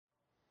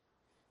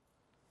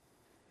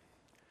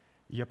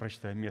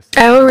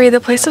I will read the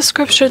place of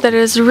scripture that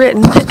is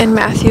written in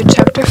Matthew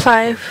chapter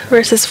 5,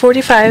 verses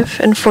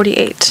 45 and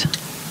 48.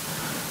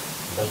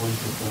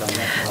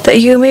 That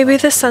you may be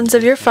the sons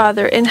of your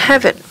Father in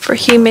heaven, for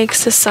he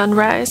makes his sun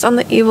rise on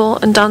the evil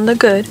and on the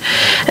good,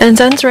 and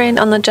sends rain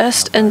on the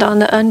just and on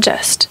the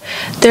unjust.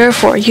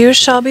 Therefore you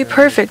shall be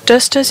perfect,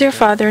 just as your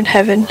Father in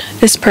heaven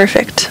is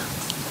perfect.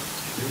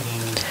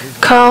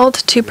 Called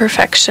to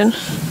perfection.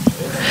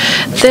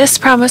 This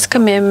promised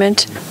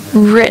commandment,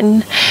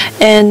 written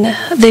in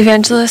the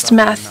evangelist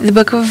Matthew, the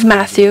book of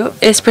Matthew,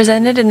 is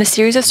presented in a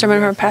series of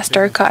sermons from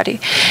Pastor Arkady,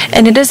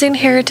 and it is the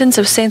inheritance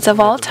of saints of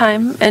all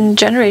time and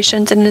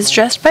generations, and is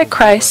addressed by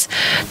Christ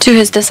to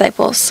his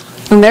disciples.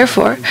 And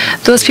therefore,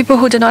 those people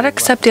who do not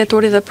accept the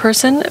authority of the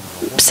person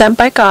sent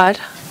by God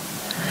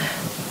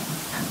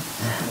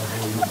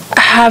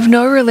have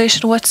no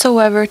relation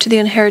whatsoever to the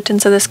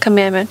inheritance of this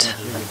commandment.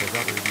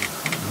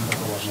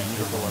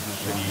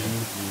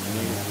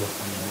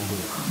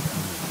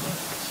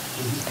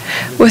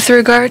 With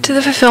regard to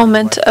the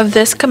fulfillment of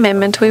this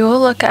commandment, we will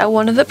look at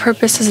one of the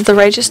purposes of the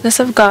righteousness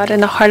of God in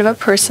the heart of a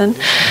person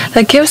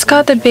that gives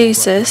God the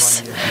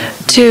basis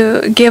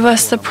to give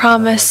us the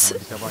promise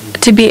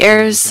to be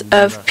heirs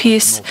of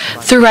peace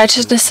through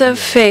righteousness of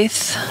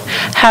faith,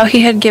 how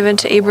he had given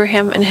to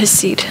Abraham and his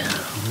seed.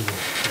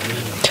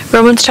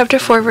 Romans chapter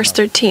 4, verse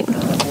 13.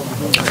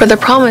 For the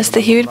promise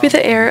that he would be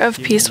the heir of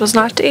peace was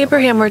not to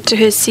Abraham or to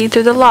his seed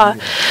through the law,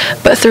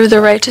 but through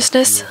the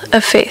righteousness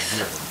of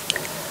faith.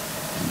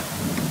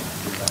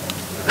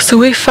 So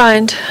we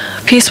find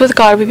peace with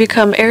God. We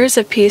become heirs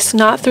of peace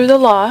not through the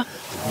law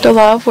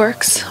of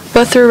works,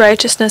 but through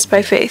righteousness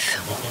by faith.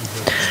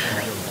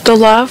 The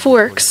law of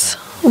works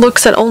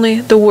looks at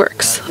only the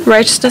works.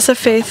 Righteousness of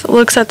faith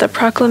looks at the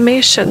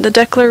proclamation, the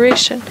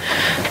declaration,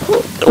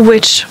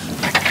 which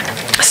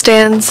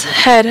stands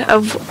head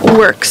of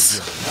works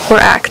or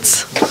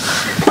acts.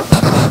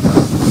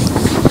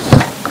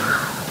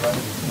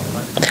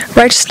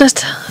 Righteousness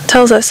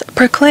tells us,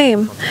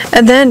 proclaim,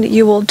 and then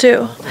you will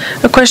do.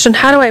 A question,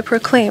 how do I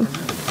proclaim?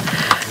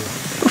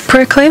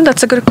 Proclaim,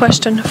 that's a good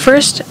question.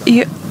 First,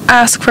 you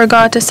ask for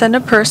God to send a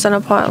person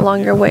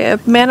along your way, a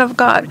man of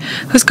God,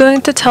 who's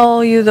going to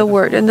tell you the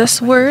word. And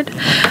this word,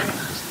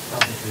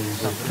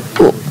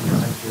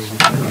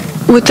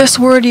 with this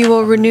word, you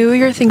will renew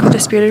your thinking with the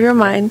spirit of your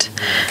mind.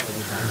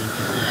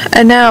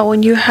 And now,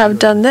 when you have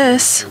done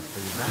this,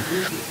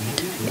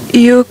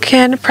 you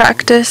can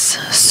practice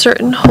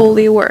certain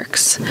holy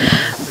works.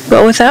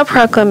 But without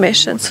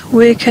proclamations,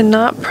 we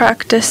cannot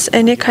practice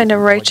any kind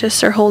of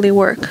righteous or holy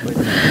work.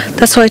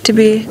 That's why to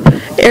be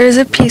heirs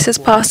of peace is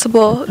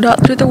possible,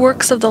 not through the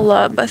works of the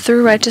law, but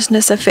through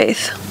righteousness of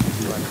faith.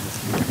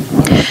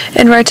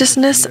 And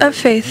righteousness of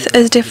faith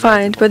is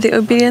defined by the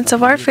obedience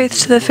of our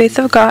faith to the faith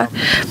of God,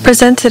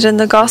 presented in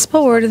the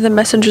gospel word of the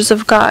messengers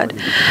of God,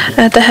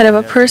 at the head of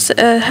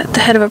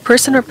a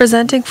person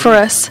representing for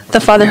us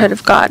the fatherhood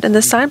of God. And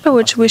the sign by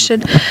which we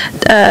should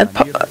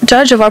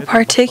judge of our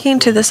partaking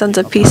to the sons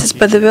of peace is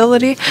by the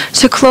ability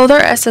to clothe our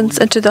essence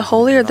into the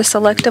holy or the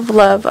selective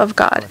love of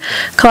God.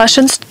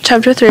 Colossians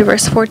chapter 3,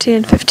 verse 14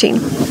 and 15.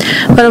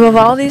 But above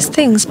all these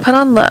things, put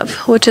on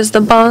love, which is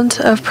the bond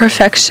of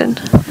perfection.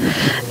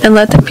 And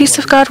let the peace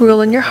of God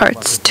rule in your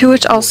hearts, to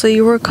which also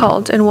you were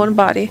called in one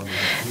body,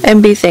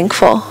 and be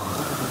thankful.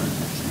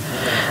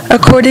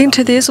 According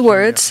to these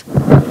words,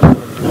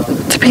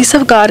 the peace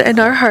of God in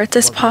our hearts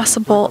is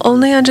possible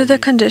only under the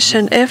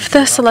condition if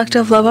the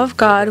selective love of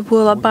God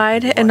will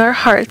abide in our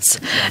hearts,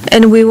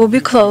 and we will be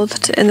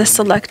clothed in the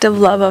selective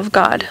love of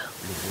God.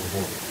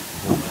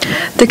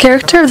 The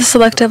character of the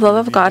selective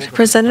love of God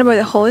presented by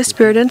the Holy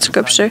Spirit in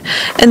Scripture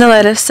in the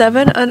light of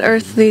 7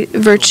 unearthly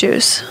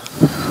virtues.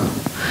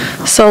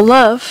 So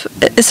love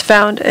is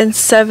found in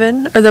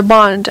 7, or the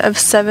bond of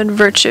 7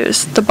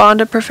 virtues, the bond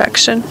of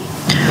perfection.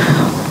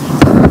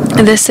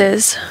 And this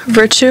is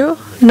virtue,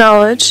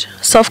 knowledge,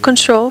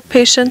 self-control,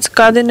 patience,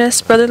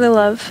 godliness, brotherly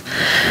love,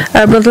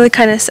 brotherly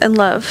kindness, and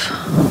love.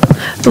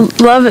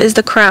 Love is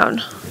the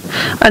crown.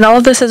 And all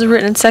of this is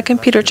written in 2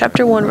 Peter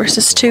chapter 1,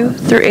 verses 2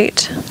 through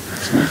 8.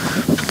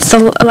 It's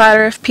the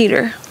ladder of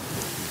Peter.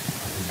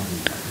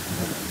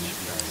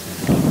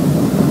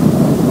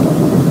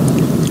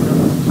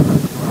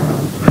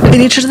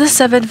 And each of the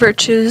 7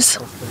 virtues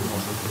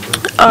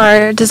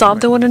are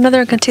dissolved in one another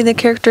and contain the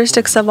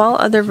characteristics of all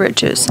other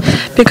virtues,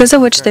 because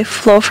of which they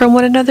flow from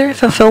one another,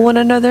 fulfill one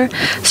another,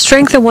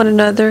 strengthen one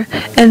another,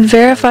 and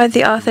verify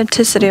the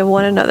authenticity of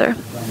one another.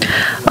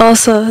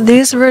 Also,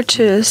 these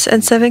virtues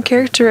and 7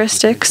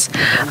 characteristics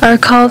are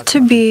called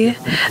to be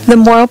the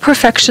moral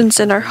perfections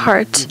in our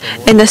heart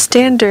and the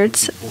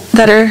standards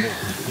that are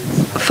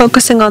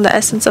focusing on the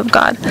essence of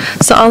God.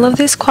 So all of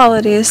these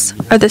qualities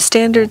are the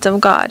standards of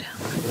God,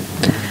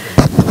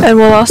 and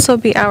will also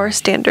be our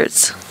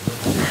standards.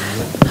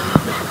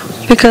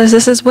 Because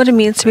this is what it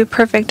means to be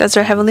perfect as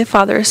our Heavenly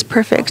Father is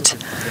perfect.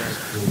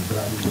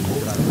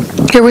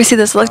 Here we see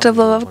the selective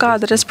love of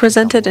God that is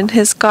presented in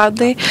His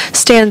godly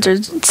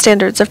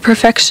standards of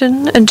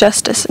perfection and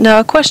justice. Now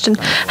a question,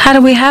 how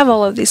do we have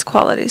all of these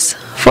qualities?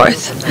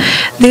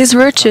 Fourth, these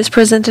virtues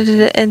presented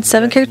in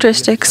 7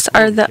 characteristics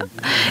are the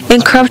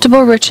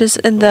incorruptible riches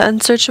and the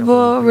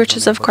unsearchable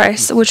riches of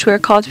Christ, which we are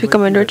called to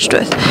become enriched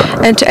with.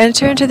 And to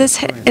enter into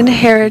this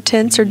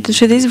inheritance, or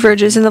to these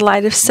virtues in the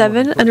light of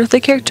 7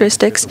 unearthly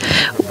characteristics,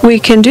 we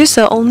can do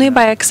so only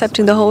by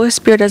accepting the Holy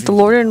Spirit as the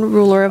Lord and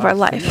ruler of our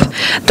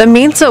life. The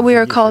means that we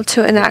are called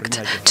to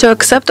enact, to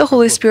accept the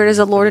Holy Spirit as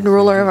the Lord and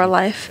ruler of our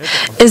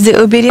life, is the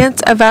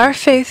obedience of our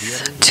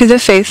faith to the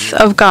faith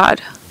of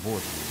God.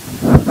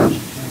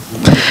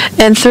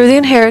 And through the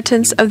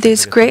inheritance of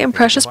these great and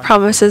precious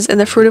promises in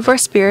the fruit of our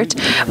Spirit,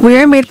 we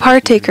are made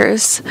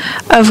partakers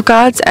of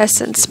God's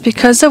essence,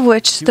 because of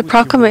which the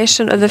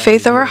proclamation of the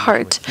faith of our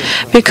heart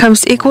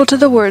becomes equal to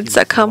the words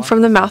that come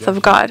from the mouth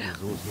of God.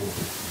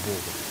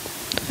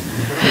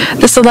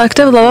 The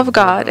selective love of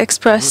God,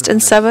 expressed in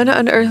 7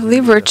 unearthly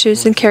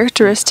virtues and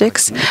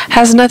characteristics,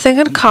 has nothing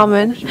in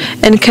common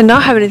and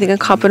cannot have anything in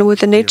common with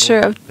the nature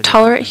of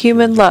tolerant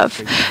human love,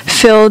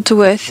 filled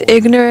with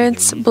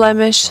ignorance,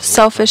 blemish,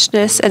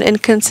 selfishness, and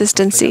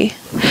inconsistency.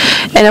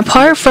 And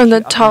apart from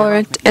the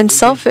tolerant and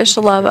selfish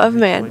love of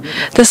man,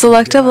 the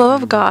selective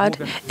love of God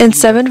in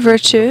 7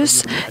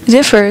 virtues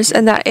differs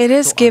in that it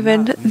is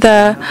given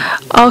the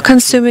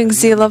all-consuming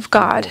zeal of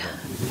God,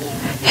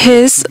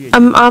 His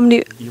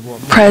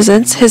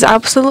omnipresence, His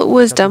absolute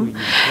wisdom,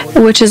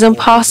 which is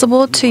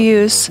impossible to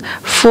use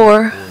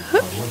for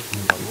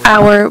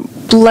our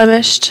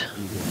blemished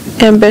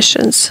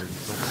ambitions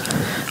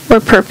or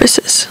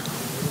purposes.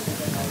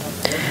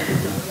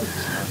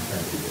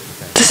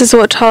 This is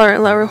what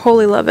tolerant love or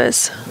holy love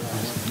is.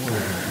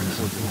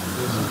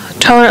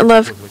 Tolerant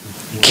love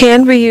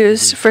can be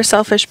used for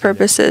selfish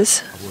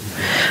purposes,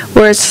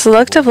 whereas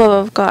selective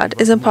love of God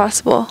is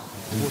impossible.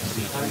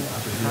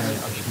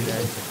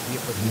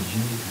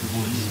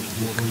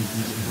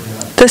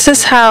 This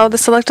is how the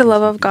selective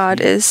love of God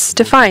is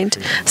defined.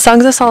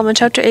 Songs of Solomon,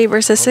 chapter 8,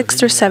 verses 6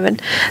 through 7.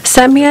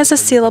 Set me as a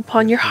seal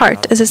upon your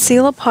heart, as a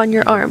seal upon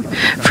your arm.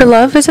 For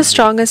love is as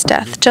strong as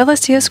death,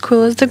 jealousy as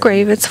cruel as the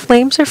grave. Its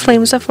flames are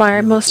flames of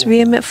fire, most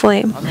vehement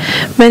flame.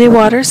 Many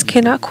waters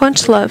cannot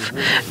quench love,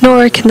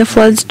 nor can the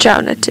floods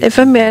drown it. If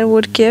a man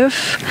would give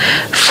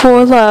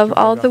for love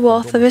all the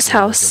wealth of his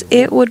house,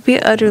 it would be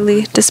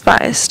utterly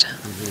despised.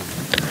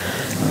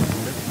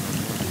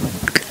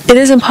 It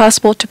is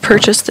impossible to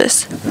purchase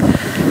this.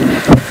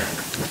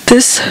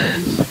 This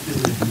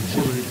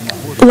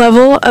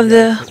level of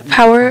the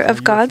power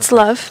of God's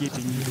love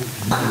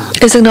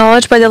is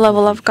acknowledged by the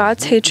level of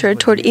God's hatred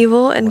toward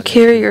evil and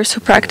carriers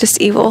who practice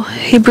evil.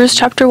 Hebrews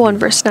chapter 1,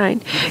 verse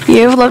 9.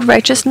 You have loved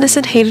righteousness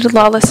and hated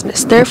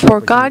lawlessness.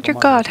 Therefore, God, your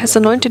God, has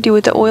anointed you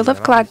with the oil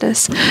of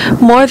gladness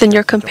more than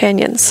your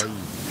companions.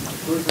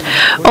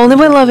 Only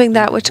by loving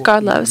that which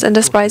God loves and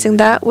despising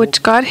that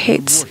which God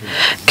hates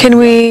can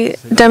we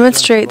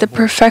demonstrate the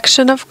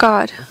perfection of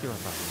God.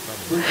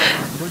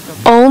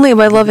 Only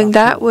by loving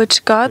that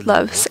which God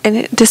loves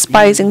and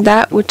despising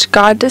that which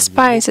God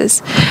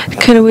despises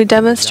can we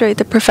demonstrate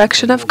the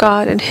perfection of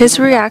God and His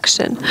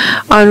reaction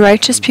on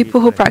righteous people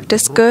who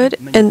practice good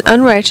and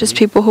unrighteous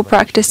people who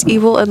practice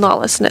evil and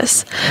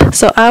lawlessness.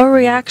 So our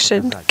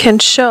reaction can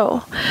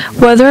show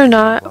whether or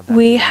not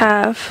we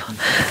have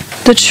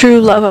the true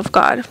love of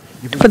God.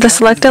 For the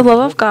selective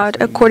love of God,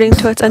 according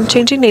to its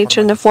unchanging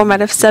nature in the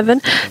format of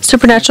 7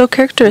 supernatural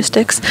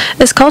characteristics,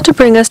 is called to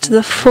bring us to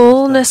the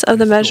fullness of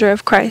the measure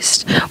of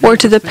Christ, or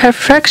to the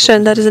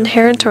perfection that is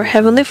inherent to our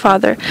Heavenly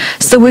Father,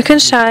 so we can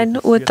shine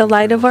with the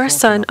light of our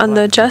sun on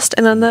the just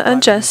and on the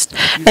unjust,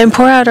 and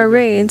pour out our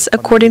rains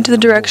according to the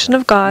direction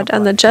of God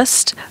on the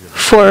just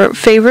for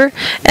favor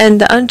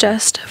and the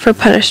unjust for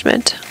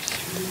punishment.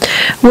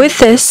 With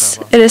this,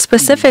 it is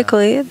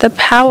specifically the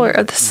power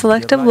of the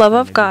selective love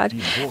of God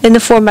in the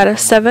format of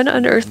 7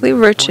 unearthly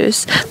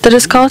virtues that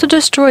is called to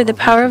destroy the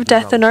power of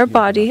death in our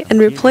body and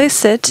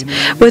replace it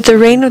with the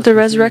reign of the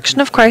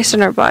resurrection of Christ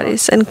in our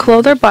bodies, and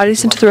clothe our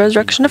bodies into the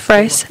resurrection of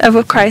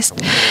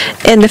Christ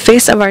in the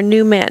face of our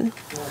new man.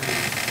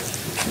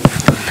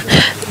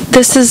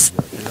 This is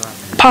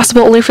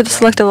possible only for the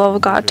selective love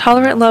of God.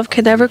 Tolerant love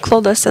can never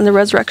clothe us in the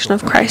resurrection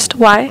of Christ.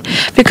 Why?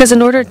 Because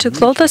in order to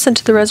clothe us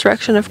into the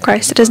resurrection of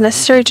Christ, it is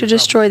necessary to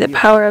destroy the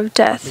power of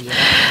death.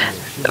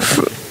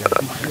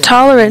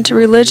 Tolerant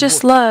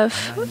religious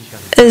love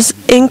is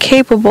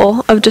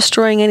incapable of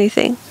destroying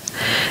anything.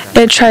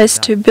 It tries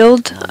to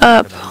build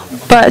up,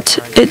 but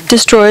it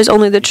destroys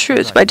only the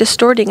truth by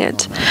distorting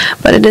it.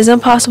 But it is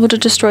impossible to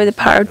destroy the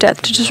power of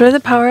death. To destroy the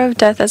power of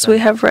death, as we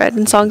have read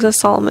in Songs of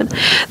Solomon,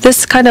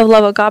 this kind of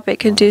love agape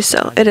can do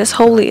so. It is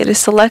holy, it is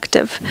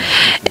selective.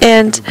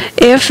 And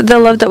if the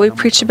love that we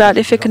preach about,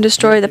 if it can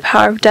destroy the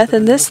power of death,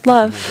 then this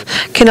love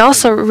can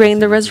also reign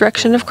the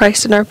resurrection of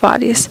Christ in our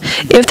bodies.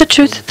 If the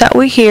truth that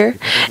we hear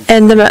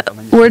and the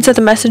words that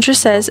the messenger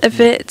says, if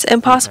it's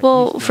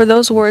impossible for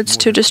those words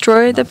to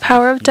destroy the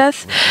power of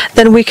death,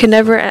 then we can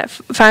never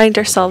find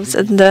ourselves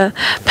in the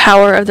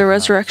power of the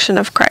resurrection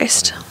of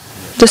Christ.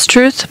 This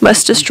truth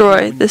must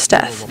destroy this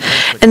death.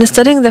 In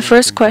studying the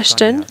first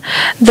question,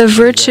 the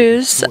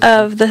virtues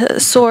of the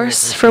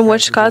source from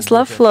which God's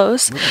love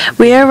flows,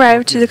 we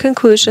arrive to the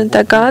conclusion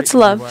that God's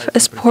love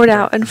is poured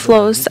out and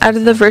flows out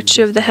of the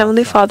virtue of the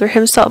Heavenly Father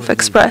Himself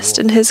expressed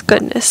in His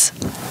goodness.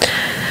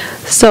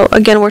 So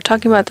again, we're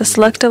talking about the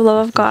selective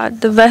love of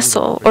God, the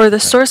vessel, or the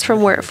source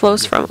from where it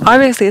flows from.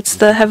 Obviously, it's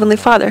the Heavenly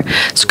Father.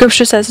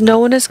 Scripture says, "No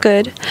one is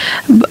good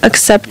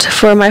except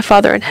for my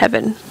Father in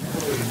heaven."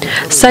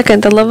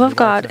 Second, the love of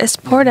God is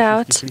poured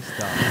out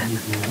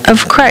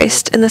of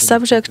Christ in the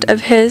subject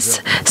of His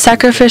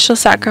sacrificial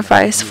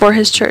sacrifice for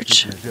His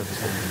church.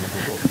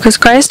 Because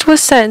Christ was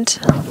sent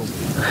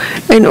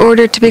in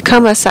order to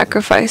become a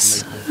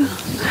sacrifice,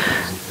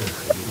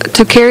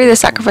 to carry the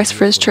sacrifice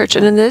for His church,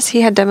 and in this He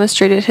had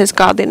demonstrated His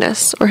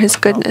godliness or His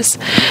goodness.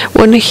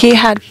 When He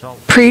had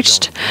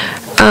preached,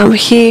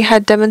 He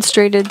had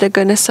demonstrated the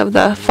goodness of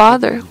the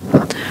Father.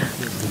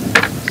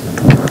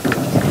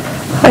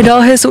 And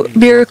all His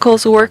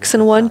miracles, works,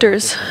 and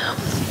wonders,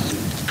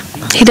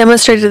 He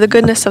demonstrated the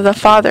goodness of the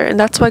Father, and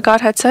that's why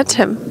God had sent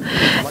Him.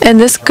 And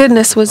this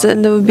goodness was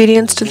in the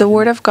obedience to the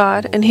Word of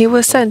God, and He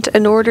was sent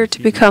in order to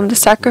become the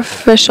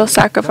sacrificial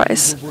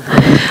sacrifice.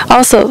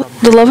 Also,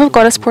 the love of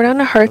God is poured out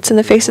in our hearts in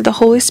the face of the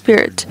Holy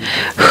Spirit,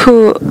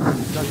 who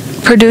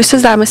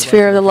produces the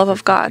atmosphere of the love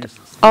of God.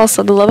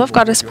 Also, the love of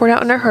God is poured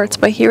out in our hearts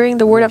by hearing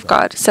the Word of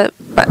God sent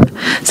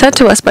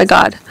to us by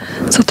God.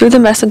 So through the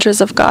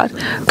messengers of God,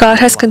 God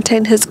has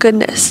contained His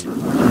goodness.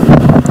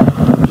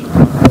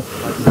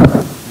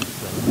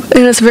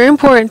 It is very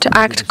important to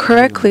act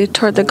correctly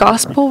toward the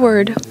gospel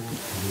word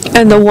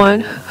and the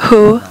one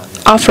who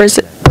offers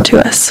it to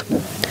us.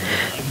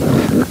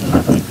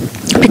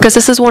 Because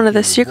this is one of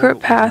the secret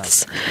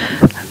paths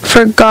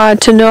for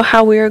God to know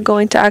how we are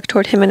going to act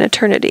toward Him in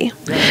eternity.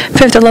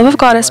 Fifth, the love of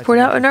God is poured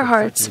out in our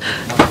hearts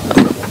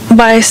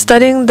by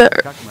studying the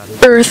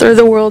earth or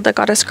the world that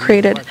God has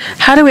created.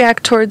 How do we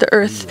act toward the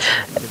earth?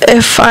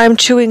 If I'm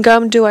chewing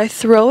gum, do I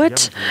throw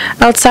it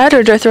outside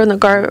or do I throw it in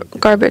the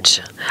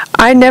garbage?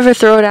 I never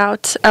throw it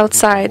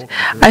outside.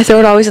 I throw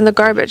it always in the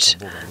garbage.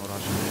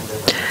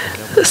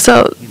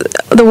 So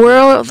the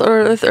world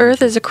or the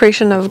earth is a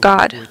creation of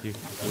God.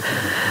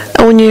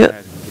 And when you,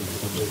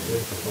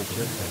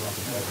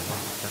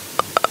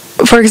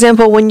 for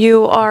example, when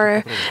you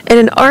are in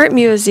an art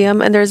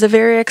museum and there's a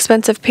very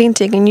expensive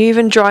painting and you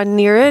even draw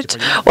near it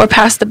or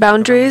past the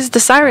boundaries, the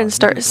sirens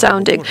start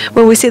sounding.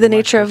 When we see the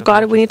nature of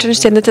God, we need to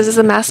understand that this is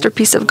a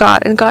masterpiece of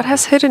God, and God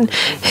has hidden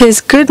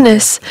His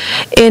goodness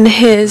in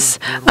His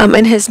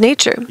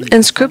nature.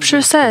 And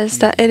Scripture says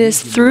that it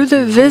is through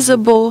the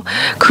visible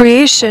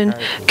creation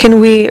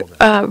can we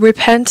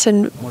repent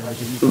and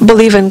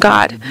believe in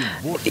God.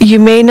 You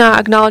may not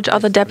acknowledge all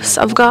the depths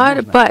of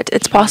God, but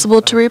it's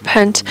possible to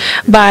repent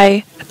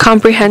by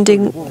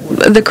comprehending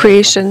the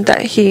creation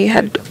that He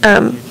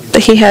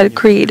had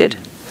created.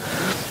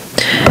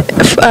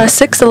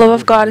 Sixth, the love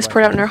of God is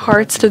poured out in our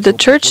hearts through the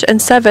church,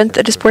 and seventh,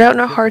 it is poured out in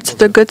our hearts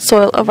through the good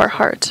soil of our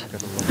heart.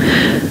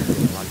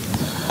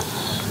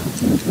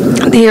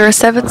 Here are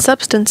 7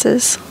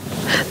 substances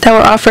that were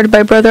offered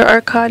by Brother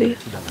Arkady.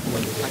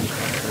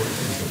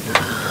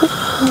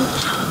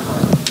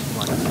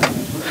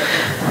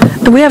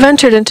 And we have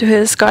entered into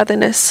His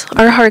godliness.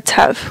 Our hearts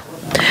have.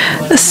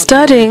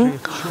 Studying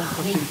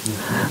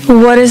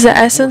what is the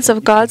essence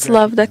of God's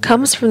love that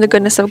comes from the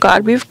goodness of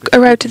God, we've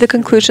arrived to the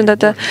conclusion that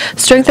the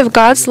strength of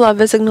God's love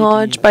is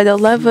acknowledged by the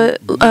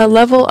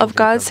level of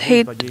God's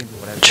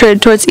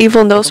hatred towards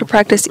evil and those who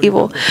practice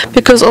evil.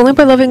 Because only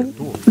by loving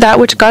that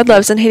which God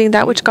loves and hating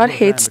that which God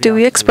hates do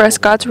we express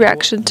God's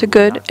reaction to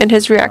good and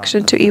His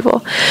reaction to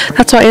evil.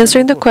 That's why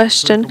answering the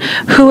question,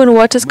 who and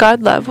what does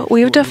God love,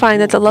 we've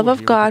defined that the love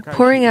of God,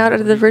 pouring out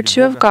of the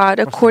virtue of God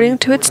according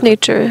to its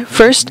nature,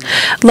 first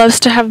loves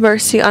to have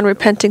mercy on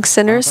repenting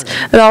sinners.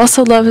 It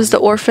also loves the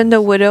orphan,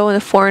 the widow, and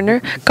the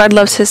foreigner. God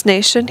loves His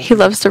nation. He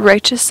loves the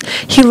righteous.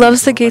 He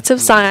loves the gates of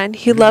Zion.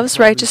 He loves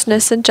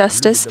righteousness and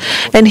justice,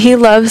 and He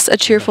loves a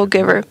cheerful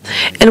giver.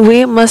 And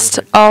we must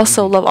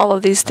also love all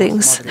of these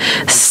things.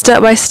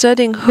 By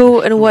studying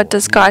who and what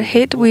does God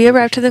hate, we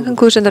arrive to the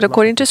conclusion that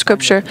according to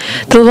Scripture,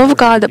 the love of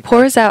God that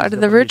pours out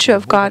of the virtue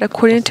of God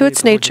according to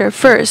its nature,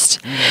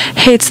 first,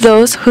 hates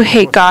those who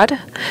hate God.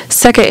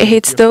 Second, it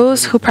hates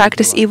those who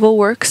practice evil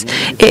works.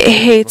 It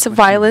hates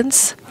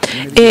violence.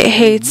 It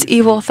hates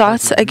evil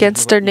thoughts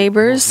against their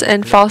neighbors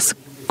and false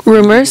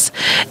rumors.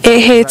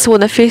 It hates when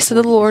the feasts of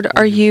the Lord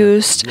are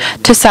used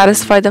to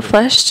satisfy the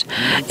flesh.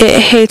 It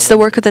hates the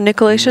work of the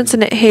Nicolaitans,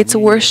 and it hates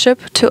worship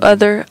to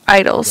other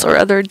idols or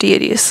other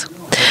deities.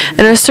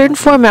 In a certain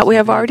format, we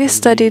have already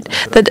studied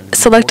the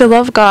selective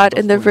love of God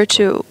in the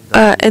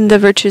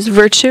virtues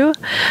virtue,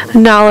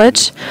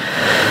 knowledge,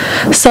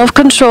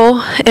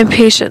 self-control, and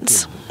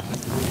patience.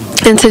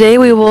 And today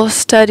we will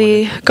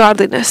study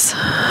godliness.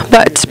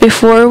 But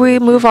before we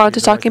move on to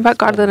talking about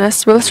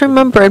godliness, let's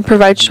remember and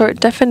provide short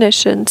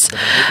definitions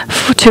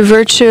to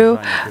virtue,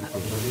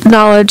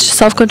 knowledge,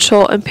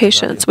 self-control, and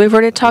patience. We've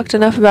already talked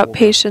enough about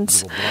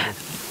patience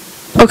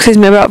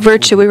about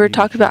virtue. We were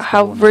talking about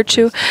how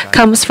virtue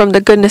comes from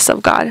the goodness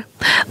of God.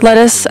 Let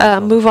us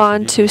move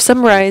on to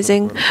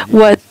summarizing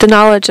what the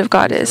knowledge of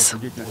God is.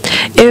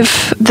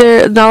 If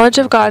the knowledge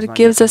of God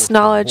gives us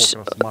knowledge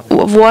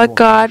of what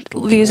God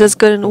views as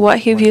good and what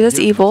He views as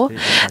evil,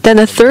 then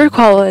the third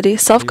quality,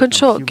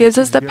 self-control, gives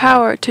us the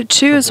power to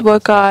choose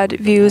what God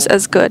views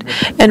as good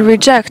and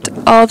reject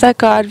all that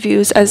God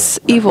views as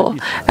evil,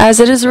 as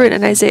it is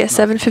written in Isaiah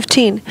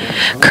 7:15.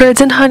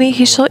 Curds and honey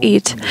He shall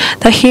eat,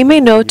 that He may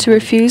know to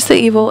refuse the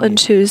evil and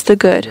choose the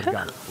good.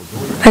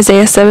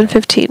 Isaiah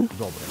 7:15.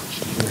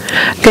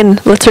 Again,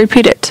 let's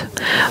repeat it.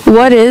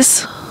 What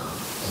is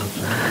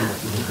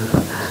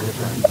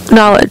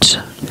knowledge?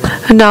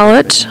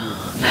 Knowledge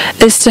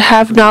is to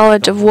have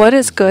knowledge of what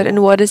is good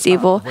and what is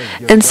evil,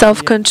 and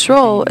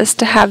self-control is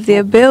to have the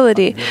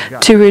ability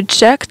to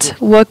reject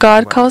what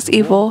God calls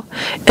evil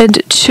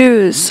and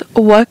choose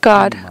what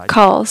God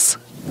calls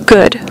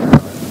good.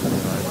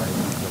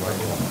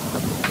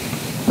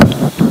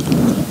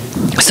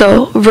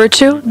 So,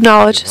 virtue,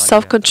 knowledge,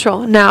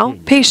 self-control. Now,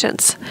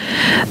 patience.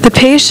 The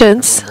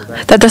patience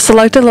that the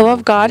selected love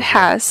of God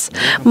has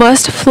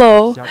must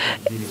flow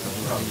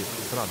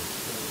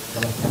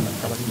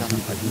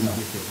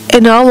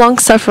in all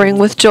long-suffering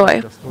with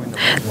joy,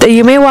 that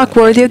you may walk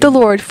worthy of the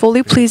Lord,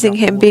 fully pleasing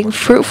Him, being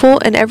fruitful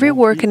in every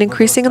work and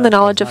increasing in the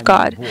knowledge of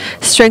God,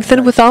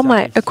 strengthened with all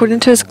might, according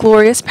to His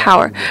glorious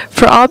power,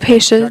 for all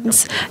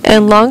patience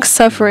and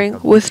long-suffering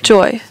with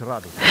joy,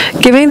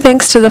 giving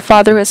thanks to the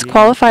Father who has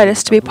qualified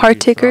us to be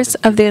partakers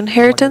of the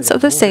inheritance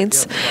of the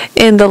saints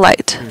in the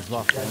light.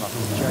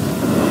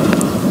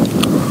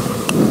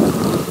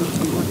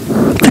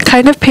 The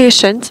kind of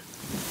patience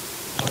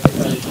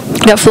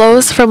that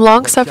flows from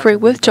long suffering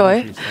with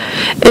joy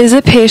is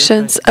the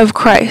patience of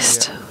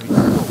Christ,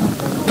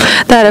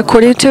 that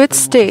according to its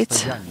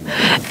state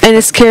and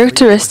its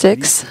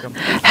characteristics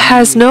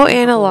has no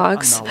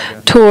analogues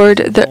toward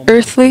the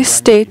earthly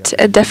state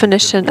and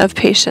definition of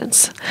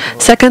patience.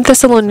 2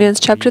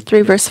 Thessalonians chapter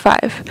 3 verse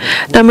 5.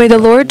 Now may the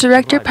Lord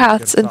direct your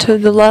paths into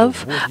the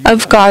love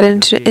of God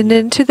and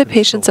into the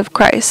patience of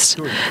Christ.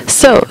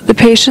 So the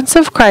patience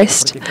of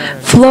Christ,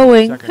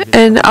 flowing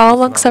in all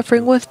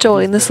long-suffering with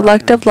joy in the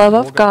selective love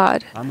of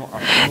God,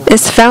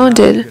 is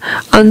founded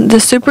on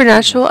the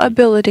supernatural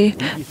ability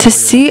to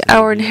see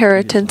our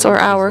inheritance or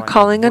our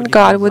calling on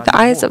God with the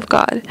eyes of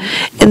God,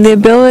 and the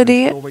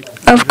ability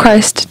of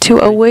Christ to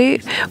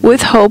await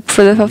with hope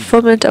for the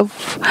fulfillment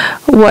of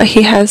what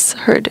He has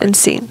heard and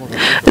seen.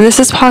 And this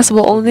is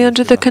possible only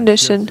under the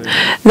condition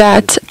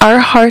that our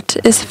heart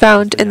is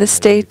found in the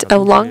state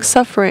of long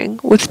suffering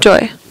with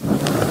joy.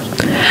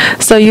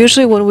 So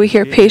usually when we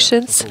hear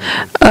patience,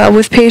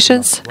 with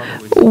patience,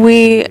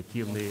 we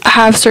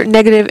have certain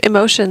negative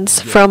emotions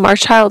from our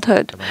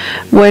childhood.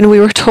 When we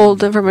were told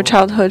from our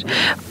childhood,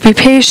 be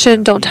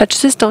patient, don't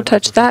touch this, don't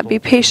touch that, be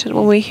patient.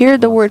 When we hear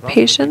the word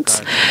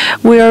patience,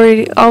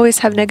 we always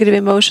have negative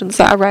emotions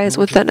that arise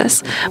within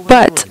us.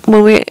 But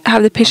when we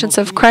have the patience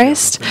of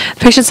Christ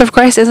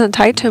isn't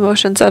tied to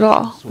emotions at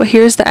all. But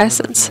here's the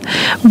essence.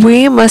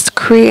 We must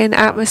create an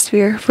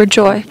atmosphere for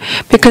joy,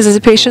 because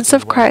the patience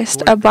of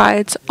Christ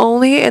abides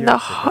only in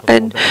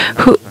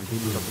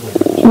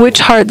which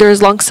heart there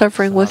is long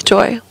suffering with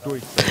joy.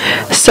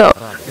 So,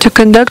 to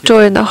conduct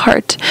joy in the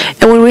heart.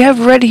 And when we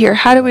have read here,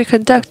 how do we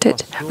conduct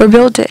it or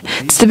build it?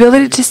 It's the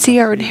ability to see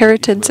our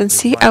inheritance and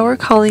see our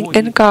calling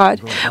in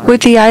God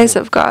with the eyes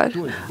of God,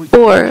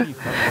 or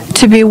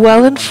to be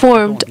well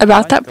informed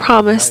about that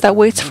promise that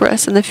waits for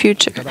us in the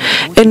future.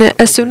 And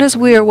as soon as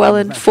we are well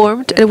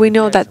informed and we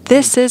know that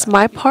this is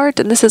my part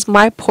and this is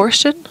my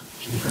portion,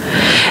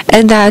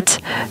 and that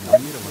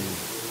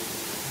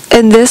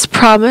in this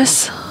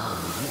promise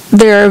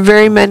there are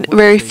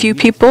very few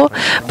people,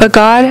 but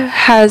God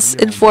has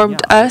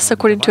informed us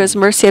according to His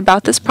mercy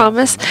about this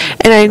promise,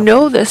 and I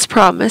know this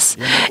promise,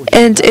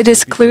 and it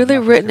is clearly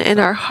written in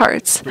our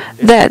hearts.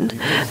 Then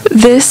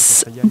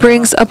this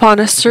brings upon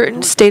a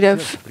certain state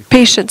of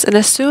patience, and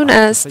as soon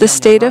as the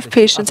state of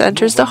patience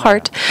enters the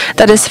heart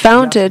that is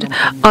founded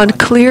on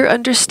clear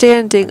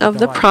understanding of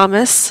the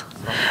promise,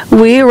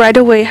 we right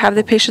away have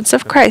the patience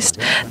of Christ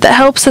that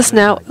helps us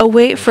now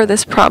await for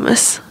this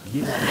promise.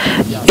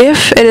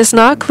 If it is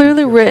not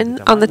clearly written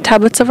on the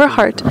tablets of our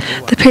heart,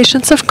 the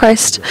patience of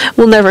Christ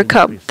will never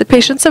come. The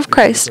patience of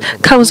Christ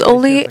comes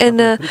only in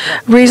a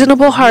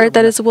reasonable heart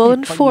that is well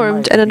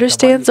informed and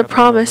understands the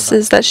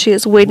promises that she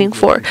is waiting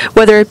for,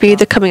 whether it be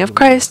the coming of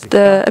Christ,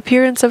 the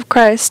appearance of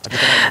Christ,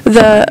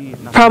 the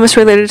promise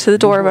related to the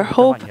door of our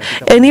hope,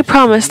 any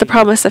promise, the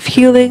promise of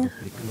healing.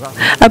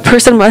 A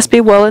person must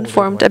be well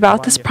informed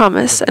about this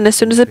promise, and as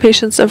soon as the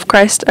patience of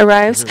Christ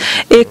arrives,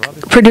 it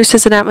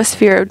produces an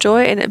atmosphere of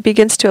joy, and it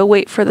begins to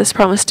await for this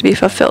promise to be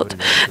fulfilled.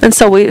 And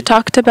so we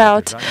talked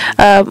about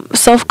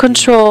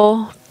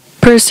self-control,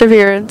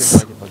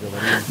 perseverance.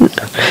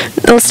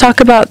 Let's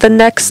talk about the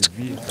next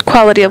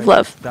quality of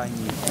love,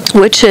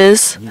 which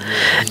is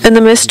in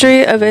the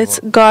mystery of its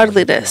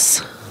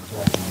godliness.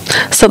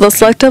 So the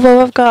selective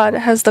love of God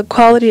has the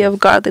quality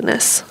of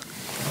godliness.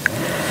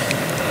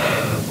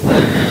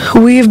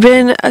 We've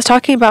been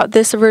talking about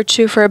this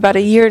virtue for about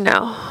a year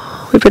now.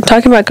 We've been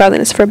talking about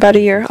godliness for about a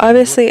year.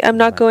 Obviously, I'm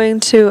not going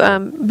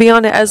to be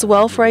on it as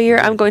well for a year.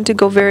 I'm going to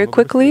go very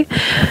quickly.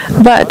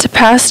 But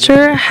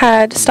Pastor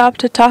had stopped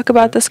to talk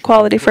about this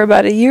quality for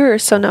about a year or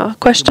so now.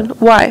 Question,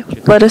 why?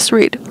 Let us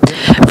read.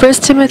 1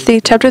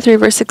 Timothy chapter 3,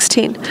 verse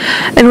 16.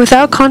 And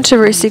without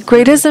controversy,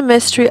 great is the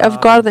mystery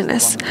of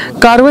godliness.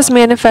 God was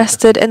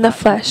manifested in the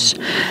flesh,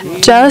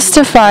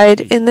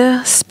 justified in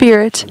the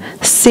spirit,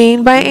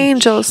 seen by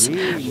angels,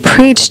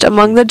 preached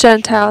among the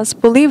Gentiles,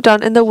 believed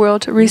on in the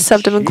world,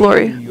 received in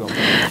glory.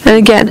 And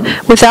again,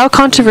 without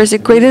controversy,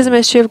 great is the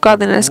mystery of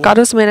godliness. God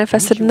was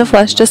manifested in the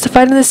flesh,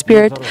 justified in the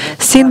spirit,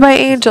 seen by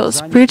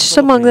angels, preached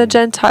among the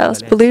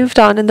Gentiles, believed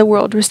on in the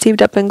world,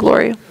 received up in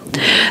glory.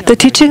 The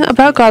teaching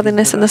about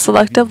godliness and the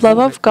selective love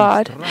of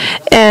God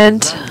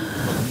and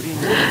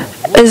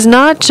is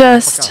not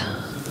just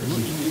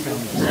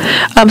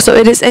so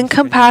it is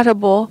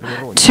incompatible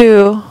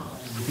to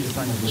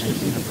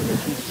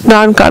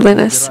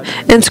non-godliness.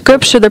 In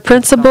Scripture, the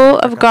principle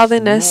of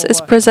godliness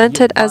is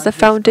presented as the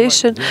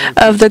foundation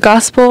of the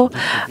gospel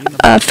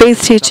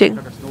faith teaching.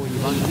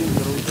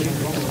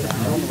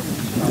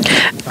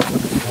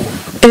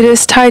 It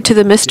is tied to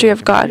the mystery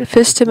of God.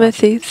 1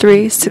 Timothy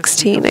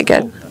 3:16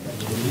 again.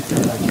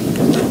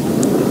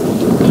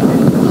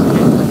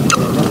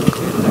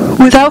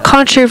 Without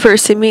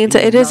controversy means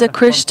that it is a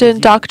Christian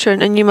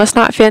doctrine and you must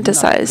not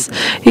fantasize.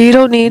 You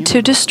don't need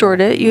to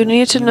distort it. You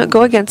need to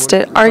go against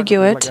it,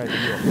 argue it,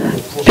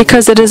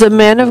 because it is a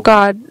man of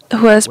God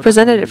who has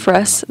presented it for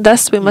us.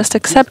 Thus, we must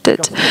accept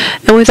it.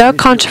 And without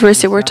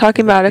controversy, we're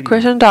talking about a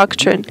Christian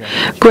doctrine.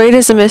 Great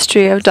is the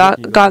mystery of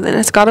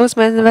godliness. God was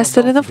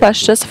manifested in the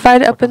flesh,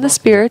 justified up in the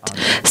spirit,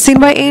 seen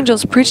by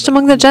angels, preached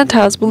among the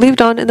Gentiles,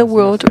 believed on in the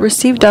world,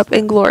 received up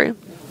in glory.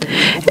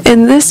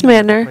 In this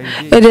manner,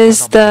 it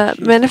is the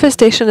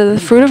manifestation of the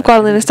fruit of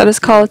godliness that is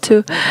called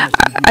to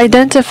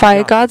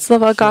identify God's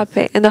love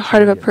agape in the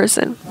heart of a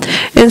person.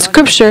 In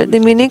Scripture, the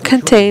meaning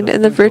contained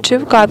in the virtue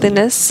of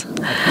godliness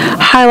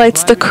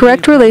highlights the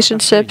correct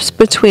relationships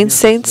between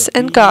saints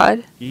and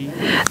God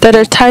that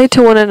are tied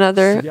to one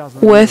another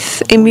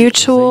with a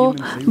mutual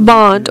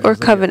bond or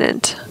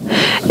covenant.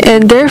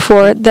 And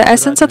therefore, the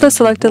essence of the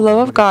selected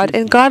love of God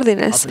and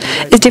godliness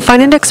is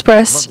defined and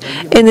expressed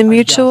in the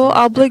mutual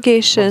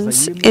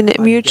obligations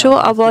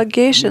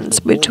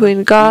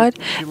between God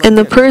and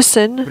the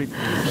person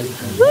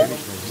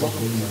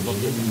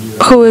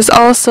who is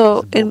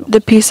also in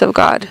the peace of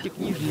God.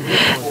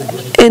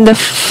 In the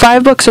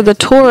 5 books of the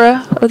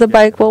Torah of the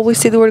Bible, we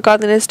see the word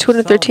godliness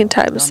 213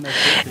 times.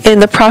 In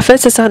the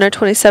prophets, it's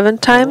 127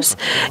 times.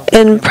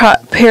 In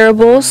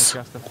parables,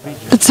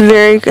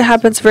 it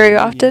happens very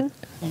often.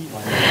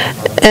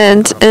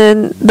 And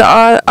in the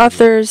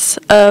authors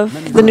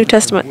of the New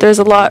Testament, there's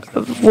a lot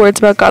of words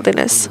about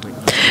godliness.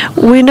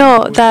 We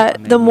know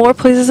that the more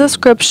places of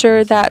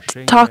Scripture that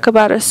talk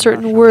about a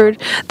certain word,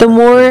 the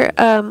more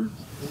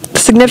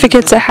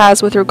significance it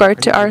has with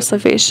regard to our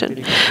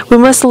salvation. We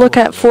must look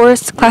at 4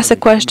 classic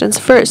questions.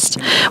 First,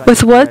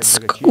 with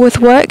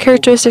what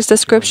characteristics does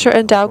Scripture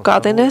endow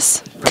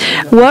godliness?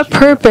 What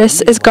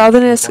purpose is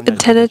godliness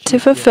intended to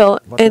fulfill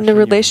in the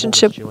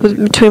relationship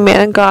between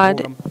man and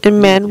God,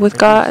 and man with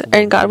God,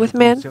 and God with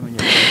man?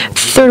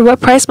 Third,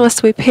 what price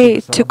must we pay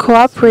to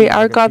cooperate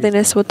our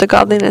godliness with the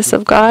godliness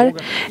of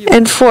God?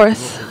 And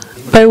fourth,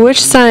 by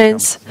which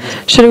signs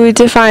should we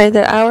define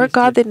that our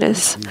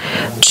godliness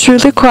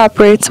truly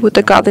cooperates with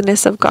the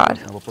godliness of God?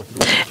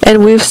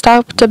 And we've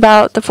talked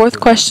about the 4th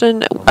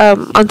question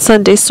on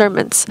Sunday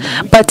sermons.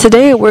 But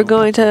today we're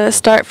going to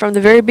start from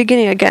the very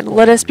beginning again.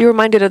 Let us be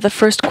reminded of the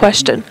first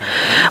question.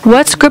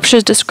 What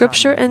scriptures does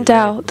Scripture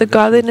endow the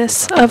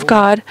godliness of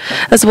God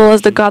as well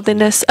as the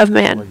godliness of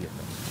man?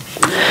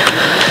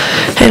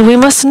 And we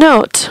must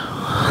note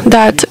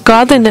that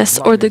godliness,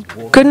 or the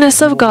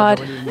goodness of God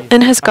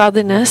and His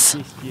godliness,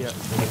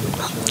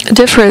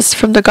 differs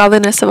from the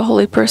godliness of a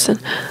holy person.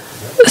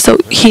 So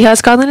He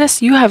has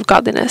godliness, you have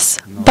godliness.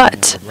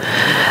 But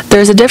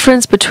there's a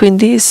difference between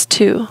these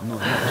two.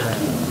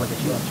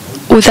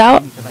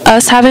 Without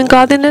us having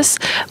godliness,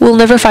 we'll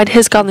never find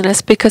His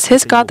godliness, because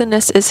His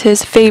godliness is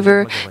His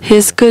favor,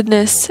 His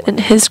goodness, and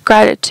His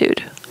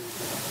gratitude.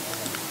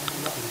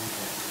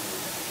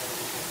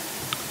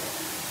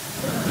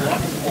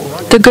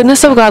 The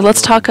goodness of God,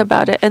 let's talk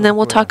about it, and then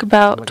we'll talk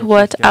about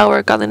what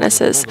our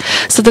godliness is.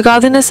 So the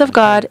godliness of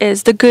God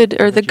is the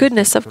good, or the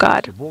goodness of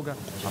God.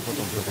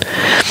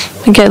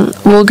 Again,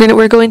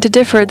 we're going to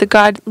differ the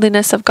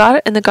godliness of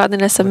God and the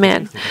godliness of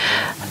man.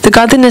 The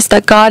godliness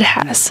that God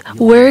has,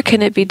 where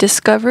can it be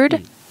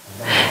discovered?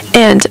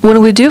 And when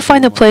we do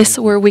find a place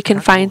where we can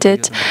find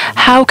it,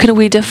 how can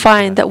we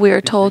define that we are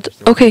told,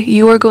 okay,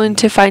 you are going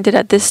to find it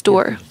at this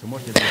door?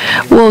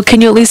 Well,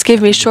 can you at least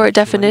give me short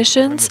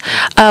definitions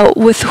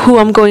with who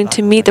I'm going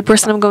to meet, the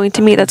person I'm going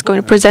to meet that's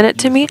going to present it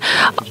to me?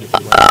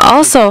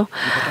 Also,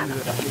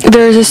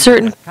 there is a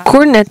certain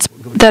coordinates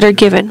that are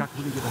given.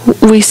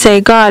 we say,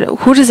 God,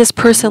 who does this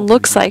person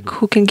look like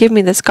who can give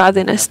me this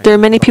godliness? There are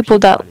many people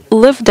that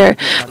live there,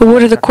 but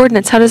what are the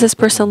coordinates? How does this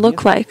person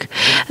look like?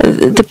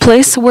 The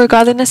place where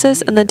godliness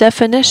is and the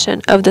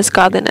definition of this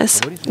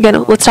godliness.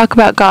 Again, let's talk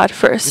about God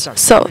first.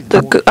 So,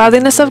 the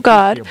godliness of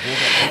God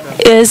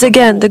is,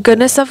 again, the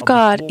goodness of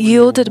God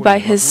yielded by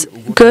His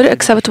good,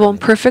 acceptable, and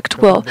perfect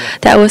will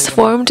that was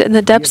formed in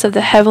the depths of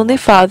the Heavenly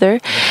Father,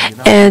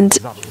 and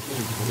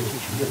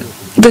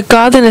the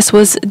godliness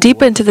was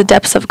deep into the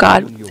depths of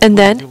God, and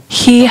then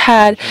He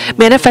had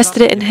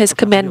manifested it in His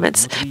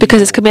commandments,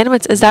 because His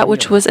commandments is that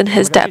which was in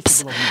His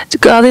depths. The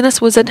godliness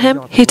was in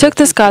Him. He took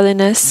this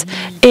godliness,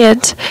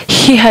 and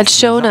He had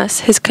shown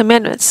us His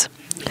commandments,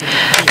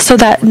 so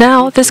that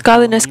now this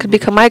godliness could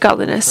become my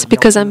godliness,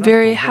 because I'm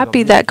very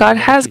happy that God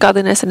has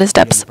godliness in His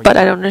depths, but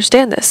I don't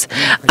understand this.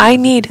 I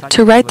need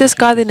to write this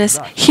godliness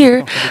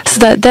here so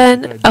that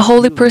then a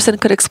holy person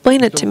could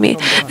explain it to me,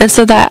 and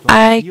so that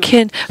I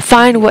can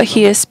find what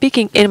He is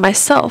speaking in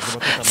myself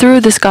through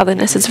this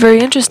godliness. It's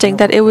very interesting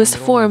that it was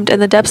formed in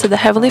the depths of the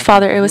Heavenly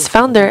Father. It was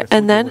found there,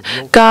 and then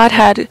God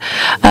had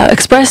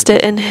expressed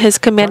it in His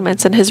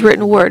commandments and His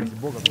written word.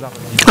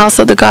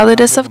 Also, the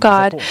godliness of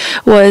God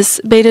was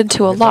made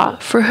into a law.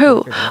 For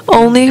who?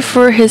 Only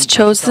for His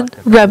chosen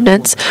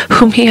remnants,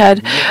 whom He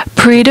had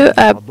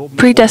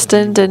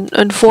predestined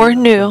and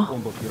foreknew,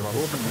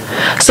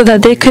 so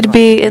that they could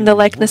be in the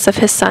likeness of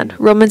His Son.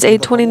 Romans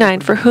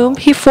 8:29. For whom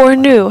He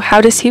foreknew.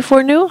 How does He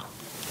foreknew?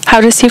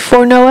 How does He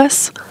foreknow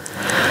us?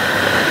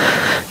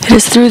 It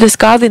is through this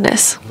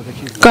godliness.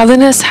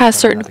 Godliness has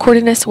certain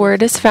coordinates where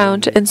it is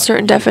found in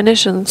certain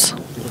definitions.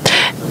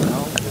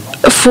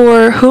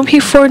 For whom He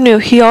foreknew,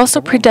 He also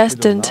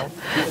predestined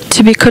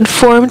to be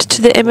conformed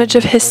to the image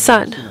of His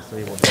Son,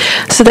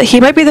 so that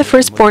He might be the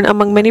firstborn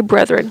among many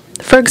brethren.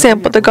 For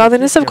example, the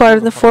godliness of God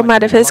in the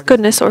format of His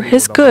goodness or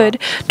His good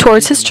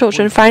towards His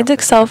children finds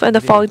itself in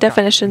the following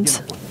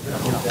definitions.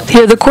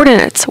 Here are the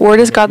coordinates. Where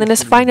does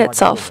godliness find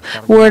itself?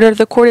 Where are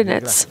the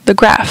coordinates? The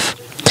graph.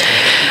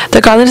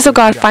 The godliness of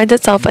God finds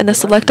itself in the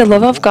selective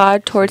love of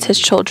God towards His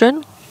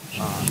children.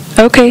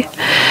 Okay,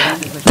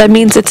 that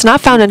means it's not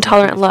found in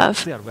tolerant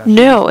love.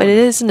 No, it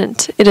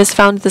isn't. It is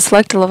found in the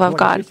selective love of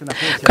God.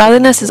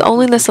 Godliness is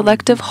only in the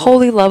selective,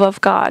 holy love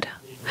of God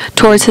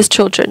towards His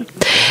children.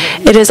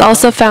 It is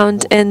also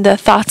found in the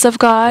thoughts of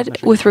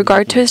God with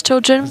regard to His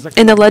children,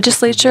 in the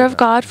legislature of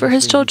God for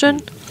His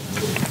children,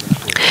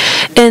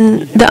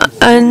 in the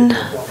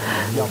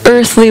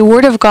unearthly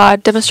word of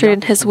God demonstrated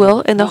in His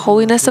will, in the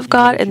holiness of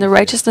God, in the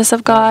righteousness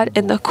of God,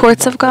 in the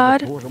courts of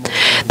God.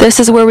 This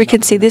is where we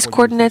can see these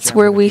coordinates,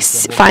 where we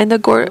find the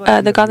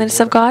godliness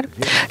of God.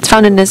 It's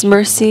found in His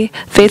mercy,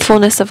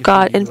 faithfulness of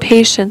God, in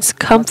patience,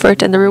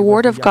 comfort, and the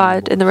reward of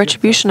God, in the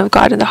retribution of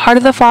God, in the heart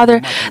of the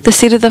Father, the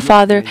seed of the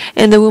Father,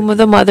 in the womb of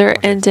the mother,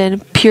 and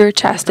in pure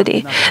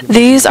chastity.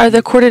 These are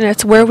the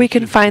coordinates where we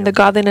can find the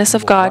godliness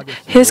of God,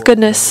 His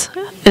goodness,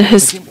 and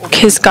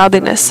His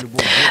godliness.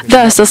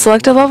 Thus, the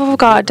selective love of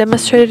God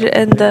demonstrated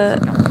in the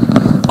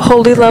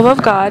holy love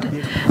of God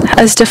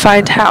as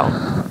defined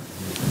how?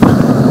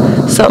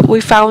 So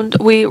we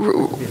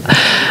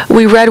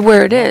read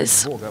where it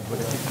is.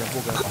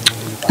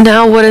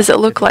 Now what does it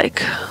look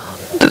like?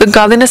 The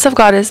godliness of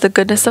God is the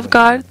goodness of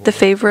God, the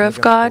favor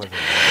of God.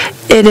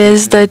 It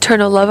is the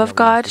eternal love of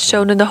God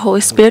shown in the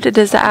Holy Spirit. It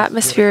is the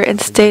atmosphere and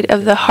state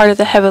of the heart of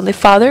the Heavenly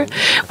Father.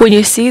 When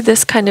you see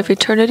this kind of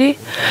eternity,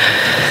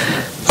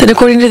 then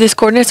according to these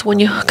coordinates, when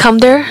you come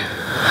there,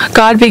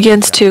 God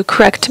begins to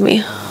correct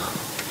me.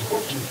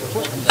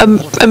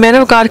 A man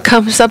of God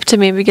comes up to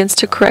me and begins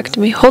to correct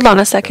me. Hold on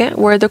a second.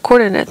 Where are the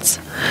coordinates?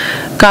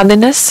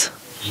 Godliness.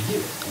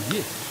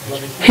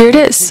 Here it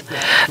is.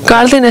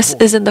 Godliness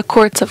is in the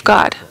courts of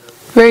God.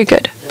 Very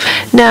good.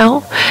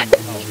 Now,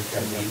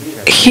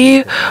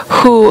 He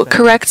who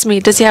corrects me,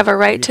 does he have a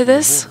right to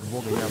this?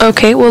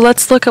 Okay, well,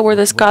 let's look at where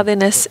this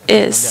godliness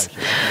is,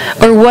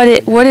 or what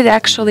it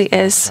actually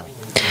is.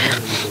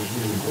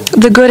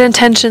 The good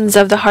intentions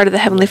of the heart of the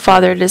Heavenly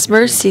Father. It is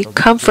mercy,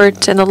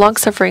 comfort, and the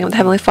long-suffering of the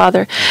Heavenly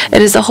Father.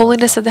 It is the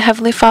holiness of the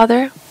Heavenly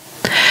Father.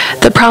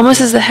 The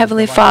promises of the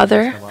Heavenly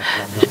Father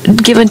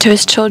given to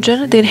His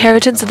children. The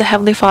inheritance of the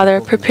Heavenly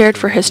Father prepared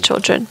for His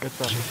children.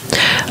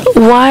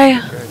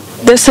 Why?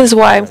 This is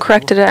why I'm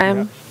corrected.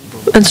 I'm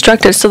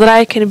instructed so that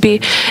I can be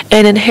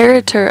an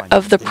inheritor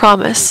of the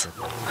promise.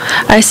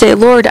 I say,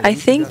 Lord, I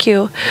thank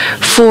You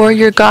for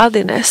Your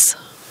godliness.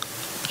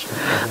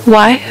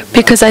 Why?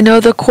 Because I know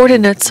the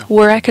coordinates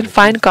where I can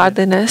find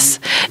godliness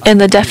and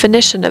the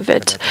definition of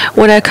it.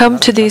 When I come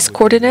to these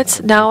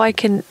coordinates, now I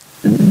can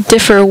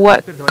differ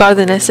what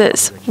godliness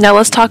is. Now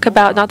let's talk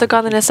about not the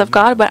godliness of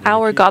God, but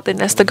our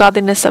godliness, the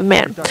godliness of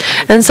man.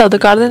 And so the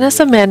godliness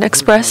of man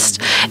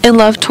expressed in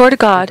love toward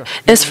God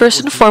is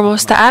first and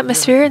foremost the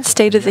atmosphere and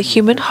state of the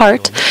human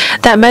heart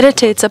that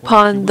meditates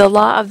upon the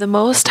law of the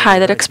Most High,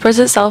 that expresses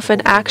itself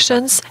in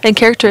actions and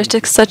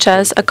characteristics such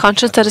as a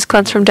conscience that is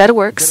cleansed from dead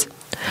works,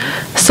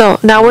 So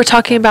now we're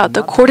talking about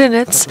the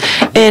coordinates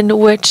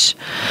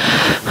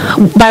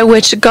by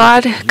which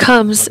God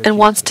comes and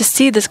wants to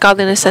see this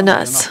godliness in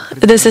us.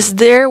 This is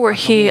there where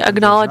He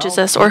acknowledges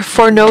us or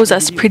foreknows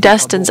us,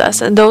 predestines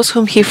us, and those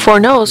whom He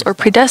foreknows or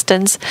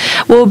predestines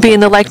will be in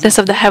the likeness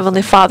of the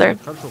Heavenly Father.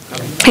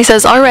 He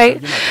says, all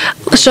right,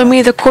 show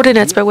me the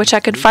coordinates by which I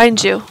can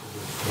find you,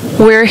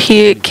 where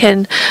He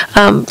can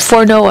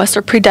foreknow us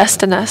or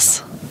predestine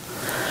us.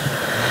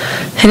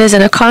 It is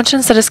in a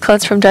conscience that is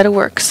cleansed from dead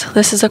works.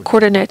 This is a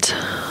coordinate.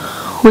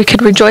 We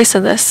can rejoice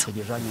in this.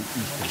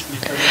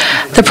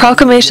 The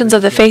proclamations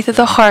of the faith of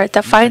the heart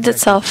that finds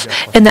itself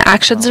in the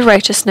actions of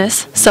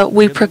righteousness. So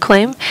we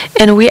proclaim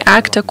and we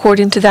act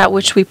according to that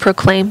which we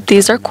proclaim.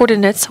 These are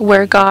coordinates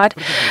where God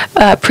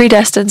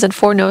predestines and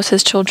foreknows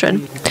His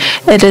children.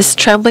 It is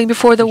trembling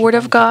before the word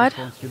of God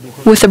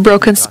with a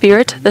broken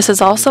spirit. This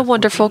is also a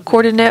wonderful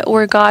coordinate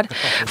where God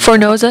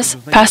foreknows us.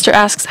 Pastor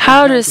asks,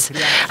 how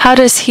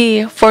does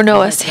He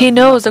foreknow us? He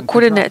knows the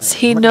coordinates.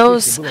 He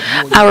knows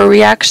our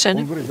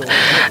reaction.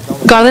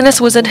 Godliness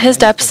was in His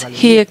depths.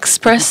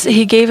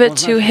 He gave it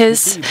to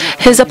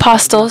His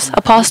apostles.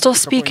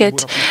 Apostles speak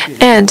it.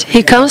 And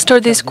He comes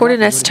toward these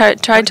coordinates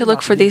trying to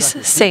look for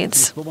these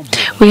saints.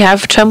 We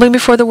have trembling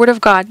before the word of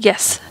God.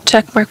 Yes,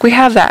 check mark. We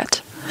have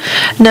that.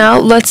 Now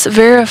let's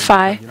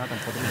verify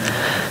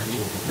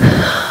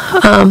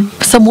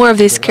some more of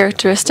these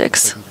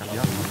characteristics.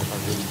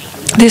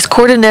 These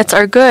coordinates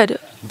are good,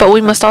 but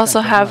we must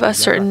also have a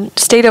certain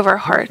state of our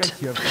heart.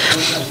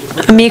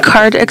 A meek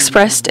heart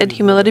expressed in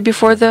humility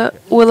before the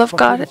will of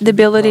God, the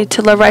ability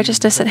to love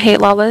righteousness and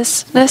hate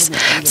lawlessness,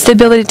 it's the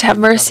ability to have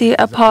mercy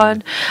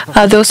upon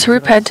those who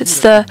repent, it's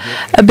the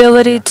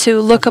ability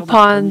to look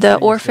upon the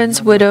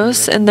orphans,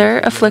 widows, and their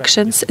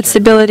afflictions, it's the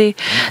ability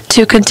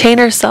to contain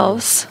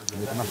ourselves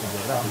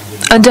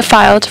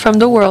undefiled from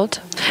the world.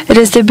 It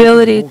is the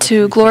ability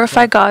to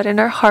glorify God in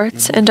our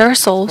hearts and our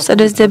souls. It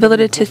is the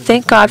ability to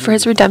thank God for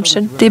His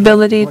redemption, the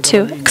ability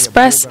to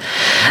express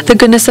the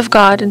goodness of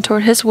God and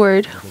toward His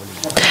word.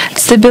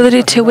 It's the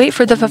ability to wait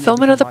for the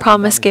fulfillment of the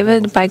promise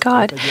given by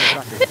God.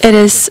 It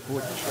is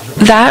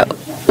that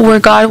where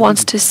God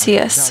wants to see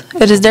us.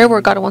 It is there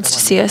where God wants to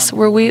see us,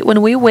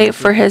 when we wait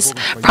for His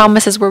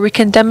promises, where we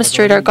can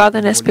demonstrate our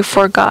godliness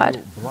before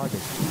God.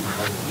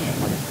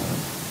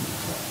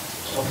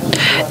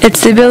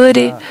 It's the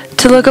ability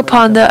to look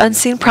upon the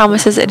unseen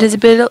promises. It is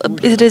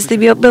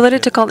the ability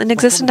to call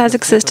inexistent as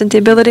existent, the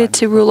ability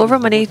to rule over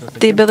money,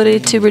 the ability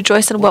to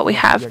rejoice in what we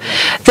have.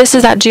 This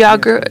is that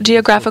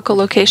geographical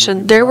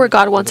location, there where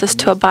God wants us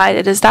to abide.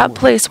 It is that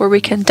place where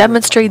we can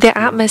demonstrate the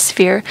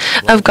atmosphere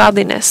of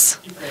godliness.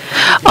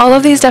 All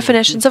of these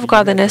definitions of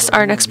godliness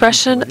are an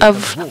expression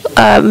of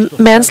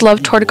man's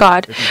love toward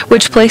God,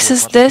 which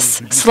places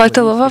this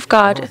selective love of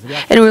God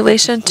in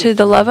relation to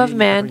the love of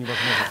man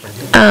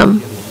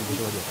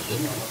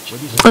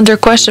under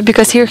question,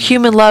 because here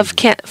human love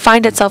can't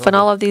find itself in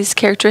all of these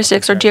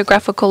characteristics or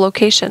geographical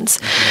locations.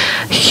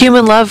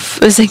 Human love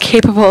is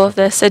incapable of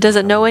this. It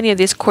doesn't know any of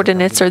these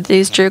coordinates or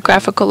these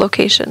geographical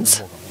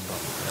locations.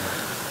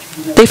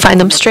 They find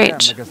them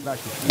strange.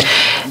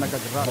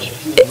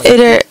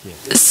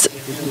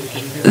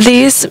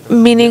 These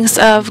meanings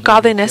of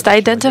godliness that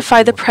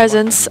identify the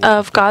presence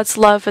of God's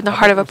love in the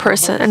heart of a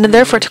person, and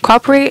therefore to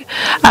cooperate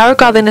our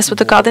godliness with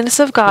the godliness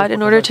of God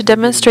in order to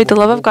demonstrate the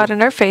love of God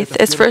in our faith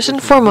is first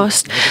and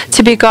foremost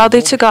to be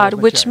godly to God,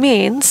 which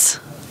means,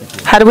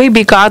 how do we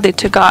be godly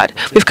to God?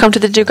 We've come to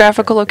the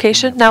geographical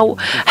location. Now,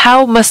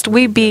 how must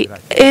we be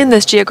in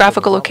this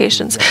geographical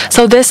locations?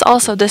 So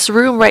this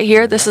room right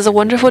here, this is a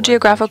wonderful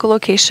geographical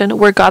location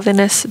where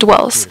godliness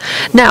dwells.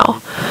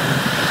 Now,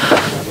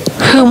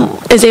 whom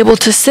is able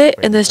to sit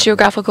in this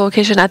geographical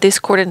location at these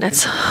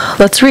coordinates?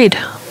 Let's read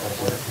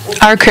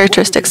our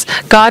characteristics.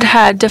 God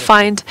had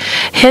defined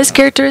His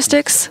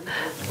characteristics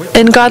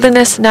in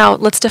godliness. Now,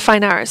 let's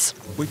define ours.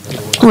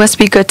 We must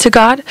be good to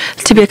God,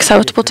 to be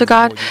acceptable to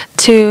God,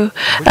 to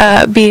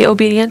be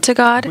obedient to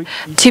God,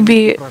 to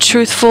be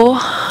truthful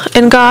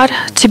in God,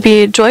 to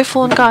be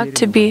joyful in God,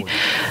 to be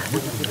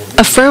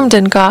affirmed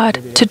in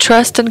God, to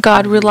trust in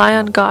God, rely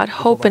on God,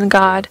 hope in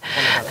God,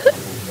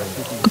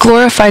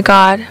 glorify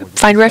God,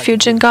 find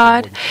refuge in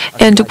God,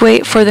 and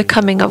wait for the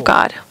coming of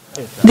God.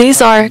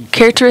 These are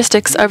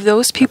characteristics of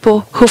those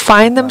people who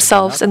find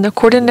themselves in the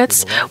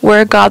coordinates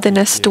where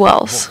godliness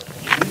dwells.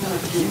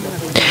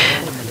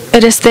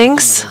 It is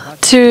thanks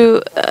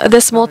to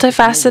this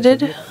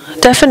multifaceted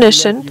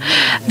definition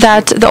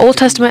that the Old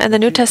Testament and the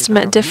New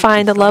Testament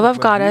define the love of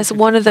God as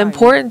one of the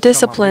important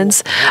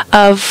disciplines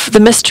of the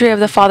mystery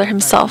of the Father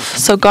Himself.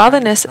 So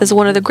godliness is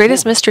one of the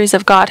greatest mysteries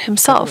of God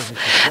Himself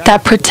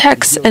that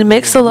protects and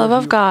makes the love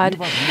of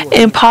God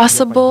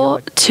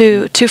impossible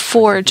to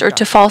forge or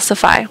to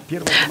falsify.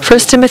 1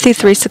 Timothy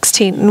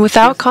 3:16, and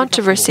without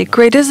controversy,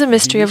 great is the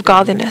mystery of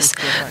godliness.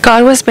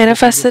 God was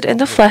manifested in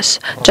the flesh,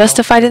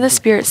 justified in the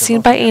Spirit,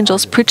 seen by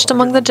angels, preached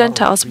among the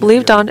Gentiles,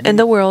 believed on in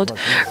the world,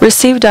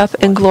 received up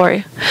in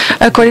glory.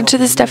 According to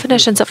these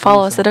definitions, it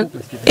follows that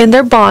in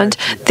their bond,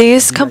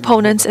 these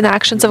components and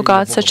actions of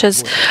God, such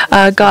as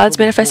God's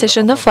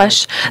manifestation in the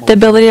flesh, the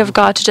ability of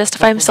God to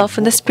justify himself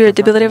in the spirit,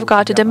 the ability of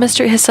God to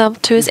demonstrate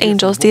himself to his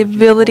angels, the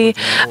ability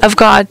of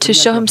God to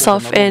show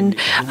himself in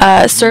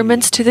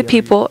sermons to the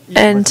people,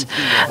 and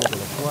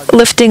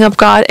lifting up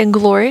God in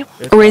glory,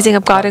 raising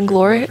up God in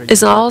glory,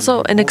 is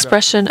also an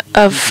expression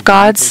of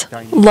God's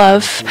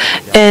love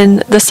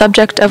in the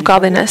subject of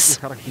godliness.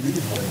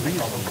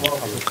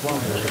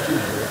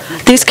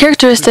 These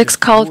characteristics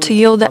called to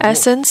yield the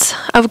essence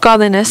of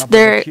godliness.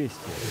 There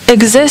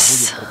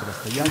exists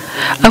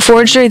a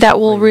forgery that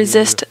will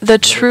resist the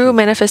true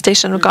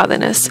manifestation of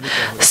godliness.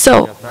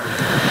 So,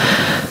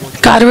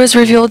 God was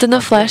revealed in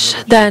the flesh.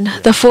 Then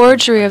the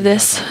forgery of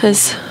this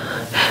is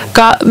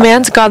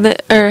man's godly,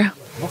 a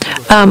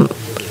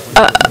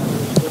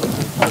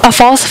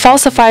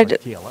falsified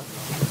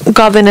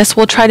godliness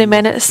will try to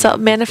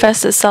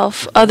manifest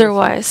itself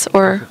otherwise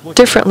or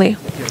differently.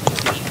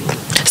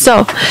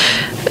 So,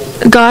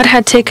 God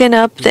had taken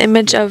up the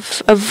image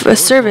of a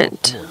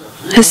servant,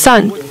 his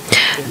son.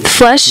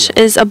 Flesh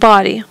is a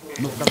body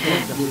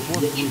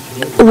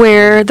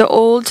where the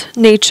old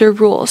nature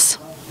rules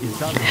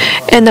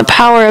and the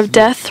power of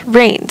death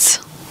reigns.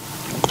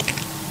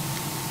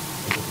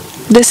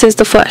 This is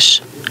the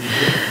flesh.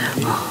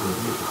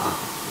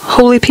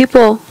 Holy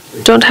people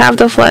don't have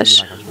the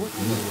flesh.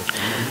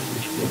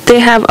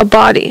 They have a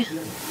body.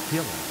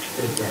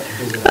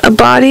 A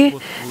body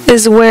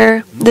is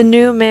where the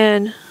new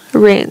man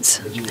reigns,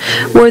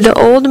 where the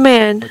old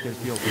man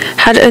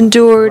had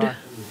endured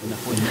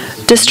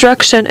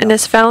destruction and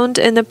is found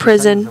in the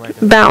prison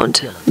bound.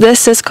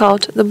 This is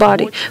called the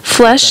body.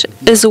 Flesh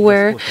is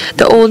where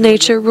the old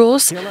nature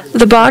rules.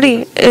 The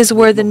body is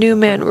where the new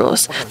man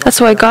rules.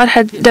 That's why God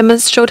had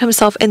showed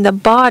himself in the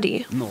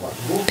body.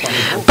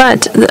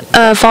 But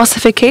the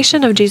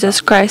falsification of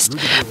Jesus Christ,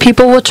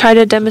 people will try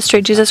to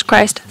demonstrate Jesus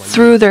Christ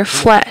through their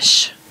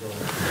flesh,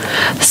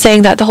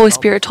 saying that the Holy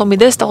Spirit told me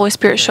this, the Holy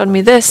Spirit showed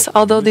me this,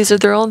 although these are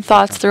their own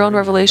thoughts, their own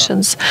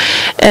revelations,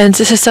 and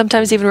this is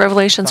sometimes even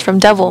revelations from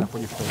devil.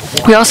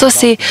 We also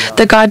see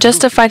that God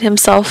justified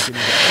himself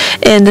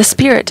in the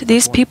Spirit.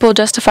 These people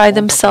justified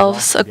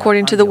themselves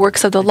according to the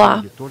works of the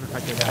law.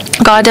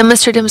 God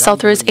demonstrated himself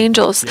through his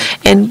angels,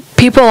 and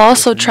people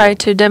also try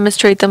to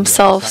demonstrate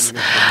themselves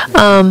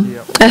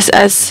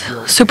as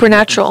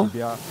supernatural.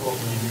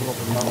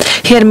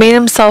 He had made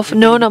himself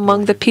known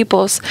among the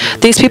peoples.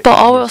 These people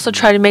also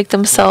try to make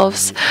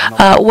themselves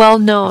well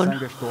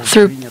known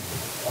through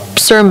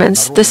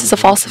sermons. This is a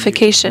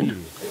falsification.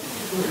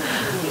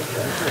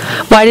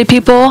 Why do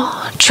people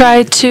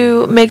try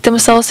to make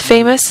themselves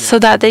famous? So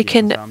that they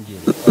can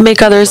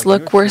make others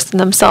look worse than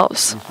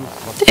themselves.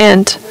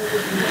 And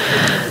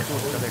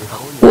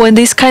when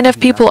these kind of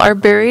people are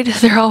buried,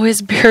 they're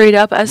always buried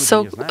up as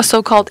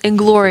so-called in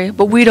glory.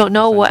 But we don't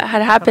know what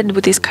had happened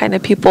with these kind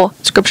of people.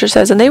 Scripture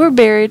says, and they were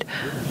buried.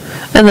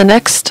 And the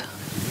next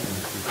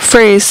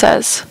phrase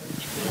says,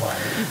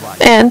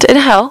 and in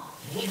hell,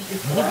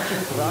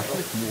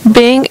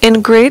 being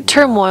in great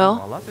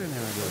turmoil,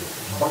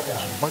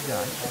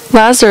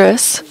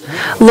 Lazarus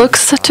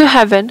looks to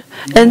heaven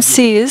and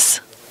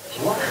sees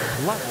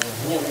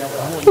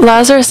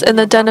Lazarus in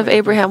the den of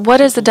Abraham.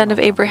 What is the den of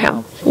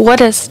Abraham?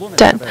 What is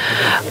den?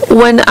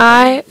 When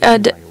I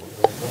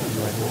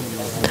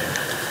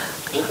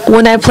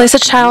place a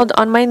child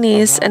on my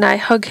knees and I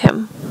hug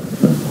him,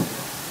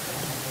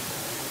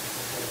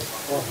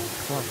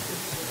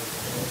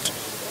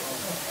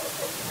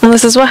 and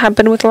this is what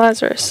happened with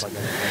Lazarus.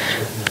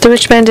 The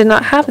rich man did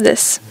not have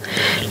this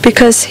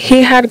because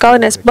he had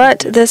godliness, but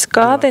this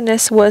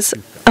godliness was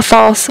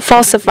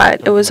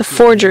falsified. It was a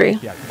forgery.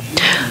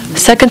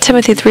 2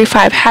 Timothy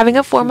 3:5, having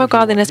a form of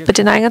godliness but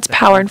denying its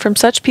power, and from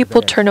such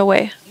people turn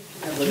away.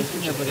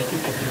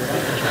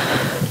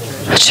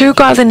 True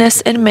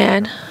godliness in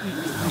man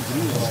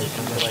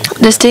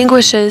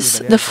distinguishes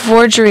the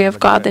forgery of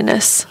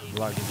godliness.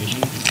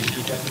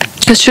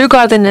 Because true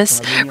godliness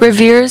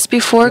reveres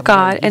before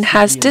God and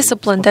has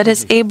discipline that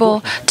is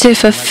able to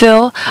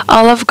fulfill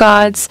all of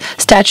God's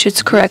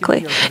statutes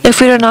correctly.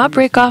 If we do not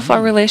break off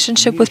our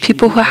relationship with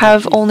people who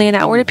have only an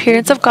outward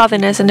appearance of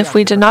godliness, and if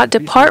we do not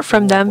depart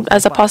from them,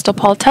 as Apostle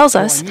Paul tells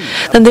us,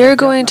 then they are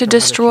going to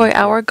destroy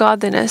our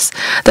godliness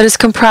that is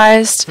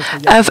comprised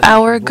of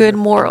our good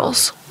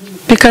morals,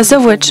 because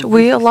of which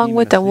we, along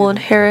with them, will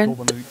inherit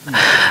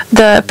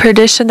the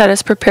perdition that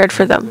is prepared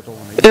for them.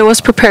 It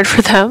was prepared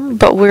for them,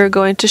 but we're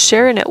going to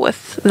share in it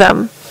with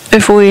them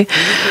if we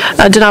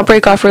do not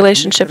break off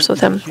relationships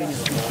with Him.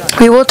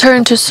 We will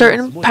turn to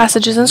certain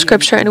passages in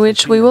Scripture in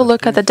which we will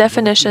look at the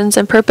definitions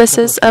and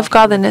purposes of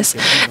godliness,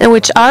 in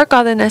which our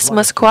godliness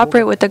must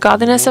cooperate with the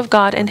godliness of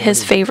God in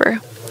His favor.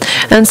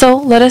 And so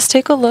let us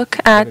take a look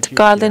at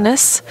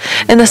godliness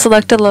and the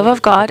selected love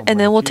of God, and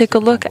then we'll take a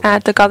look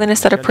at the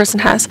godliness that a person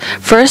has.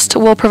 First,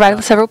 we'll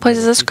provide several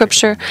places of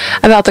scripture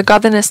about the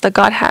godliness that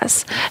God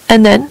has,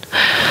 and then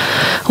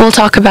we'll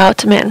talk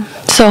about man.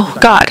 So,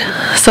 God.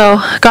 So,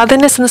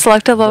 godliness and the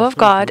selected love of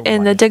God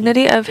and the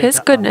dignity of His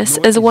goodness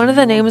is one of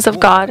the names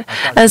of God,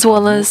 as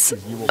well as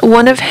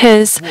one of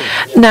His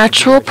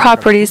natural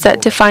properties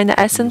that define the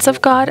essence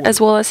of God,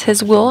 as well as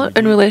His will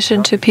in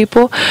relation to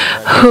people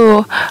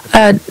who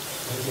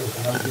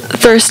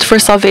thirst for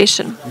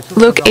salvation.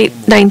 Luke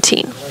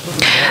 8:19.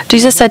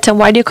 Jesus said to him,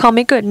 "Why do you call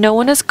me good? No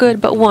one is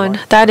good but one,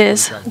 that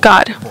is,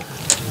 God."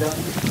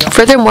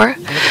 Furthermore,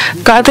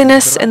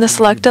 godliness in the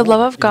selected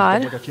love of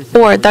God,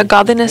 or the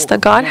godliness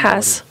that God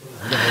has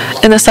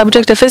in the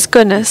subject of His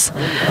goodness,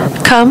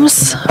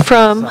 comes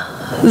from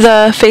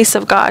the face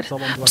of God.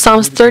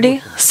 Psalms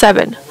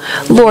 37.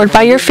 Lord,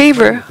 by your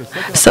favor.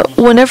 So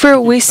whenever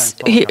we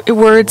hear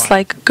words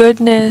like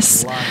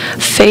goodness,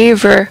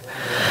 favor,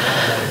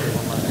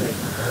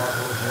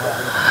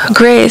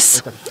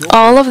 grace,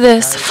 all of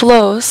this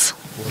flows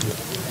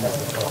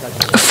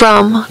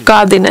from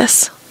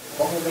godliness.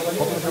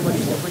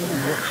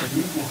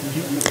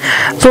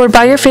 Lord,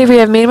 by your favor you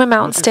have made my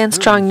mountain stand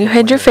strong. You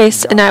hid your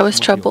face, and I was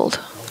troubled.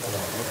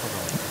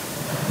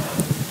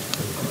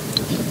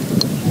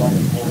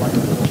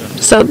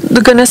 So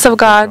the goodness of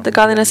God, the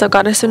godliness of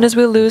God, as soon as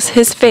we lose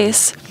His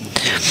face,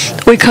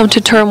 we come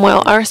to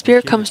turmoil. Our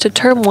spirit comes to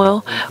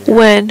turmoil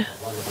when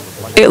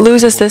it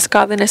loses this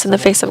godliness in the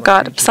face of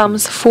God.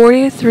 Psalms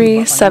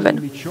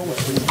 43:7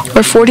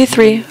 or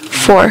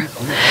 43:4.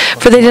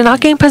 For they did not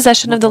gain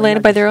possession of the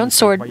land by their own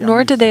sword,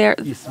 nor did their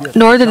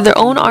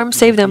own arm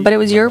save them, but it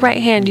was your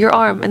right hand, your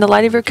arm, and the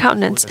light of your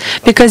countenance,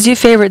 because you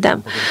favored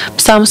them.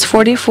 Psalms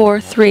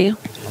 44:3.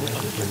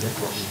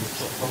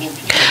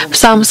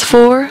 Psalms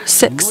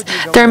 4:6.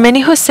 There are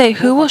many who say,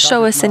 "Who will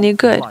show us any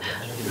good,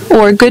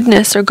 or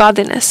goodness, or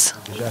godliness?"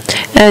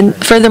 And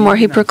furthermore,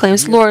 he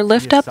proclaims, "Lord,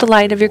 lift up the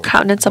light of your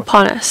countenance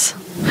upon us."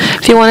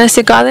 If you want to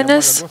see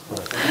godliness,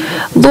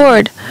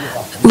 Lord,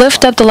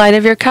 lift up the light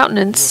of your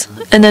countenance,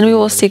 and then we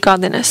will see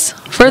godliness.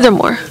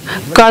 Furthermore,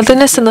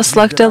 godliness in the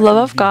selective love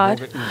of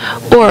God,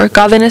 or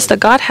godliness that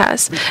God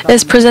has,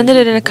 is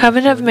presented in a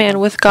covenant of man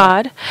with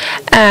God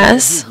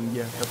as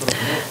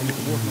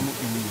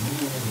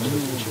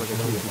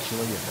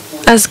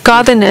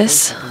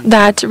godliness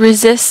that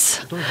resists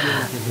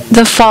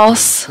the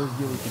false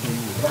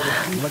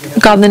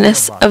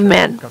godliness of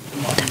man.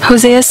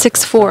 Hosea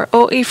 6:4.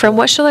 O Ephraim,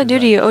 what shall I do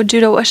to you? O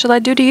Judah, what shall I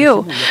do to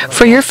you?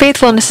 For your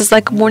faithfulness is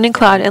like a morning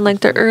cloud, and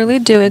like the early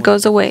dew it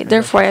goes away.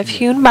 Therefore I have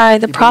hewn by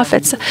the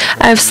prophets,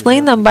 I have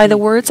slain them by the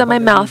words of my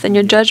mouth, and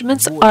your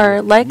judgments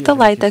are like the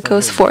light that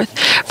goes forth.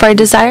 For I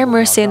desire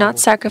mercy and not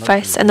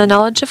sacrifice, and the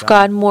knowledge of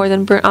God more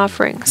than burnt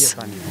offerings.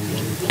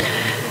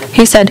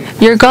 He said,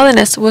 your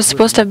godliness was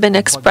supposed to have been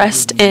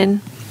expressed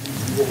in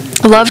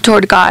love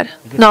toward God,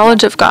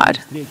 knowledge of God.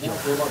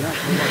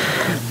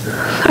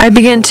 I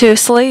began to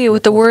slay you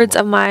with the words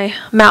of my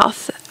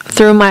mouth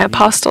through my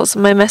apostles,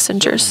 my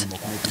messengers.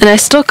 And I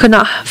still could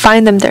not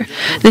find them there.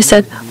 And he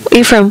said,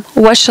 Ephraim,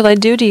 what shall I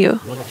do to you?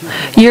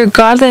 Your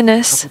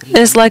godliness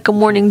is like a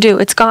morning dew.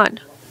 It's gone.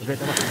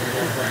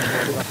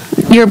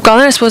 Your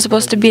godliness was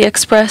supposed to be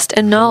expressed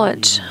in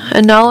knowledge,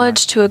 a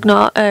knowledge to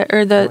acknowledge,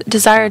 or the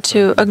desire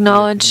to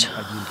acknowledge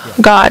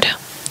God.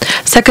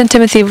 2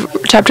 Timothy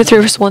chapter 3,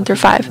 verse 1 through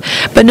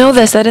 5. But know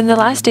this, that in the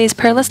last days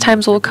perilous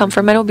times will come,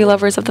 for men will be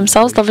lovers of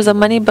themselves, lovers of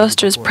money,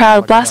 boasters,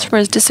 proud,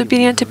 blasphemers,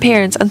 disobedient to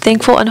parents,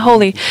 unthankful,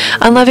 unholy,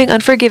 unloving,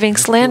 unforgiving,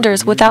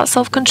 slanderers, without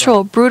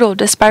self-control, brutal,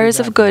 despisers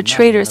of good,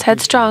 traitors,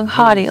 headstrong,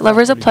 haughty,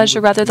 lovers of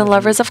pleasure rather than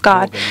lovers of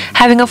God,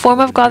 having a form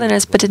of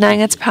godliness but denying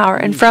its power.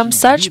 And from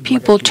such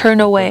people turn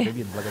away.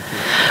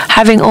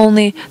 Having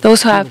only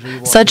those who have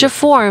such a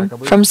form,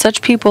 from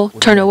such people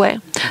turn away.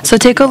 So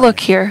take a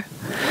look here.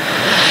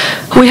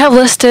 We have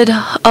listed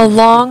a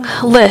long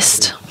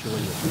list,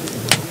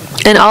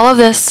 and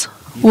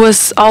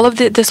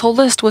this whole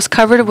list was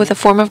covered with a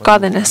form of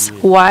godliness.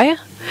 Why?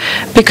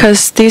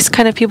 Because these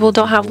kind of people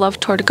don't have love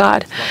toward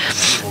God.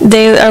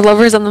 They are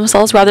lovers of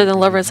themselves rather than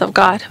lovers of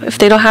God. If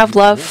they don't have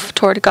love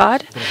toward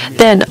God,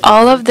 then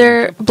all of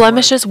their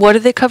blemishes, what do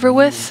they cover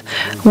with?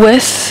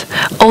 With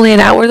only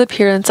an outward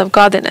appearance of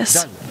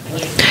godliness.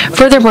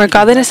 Furthermore,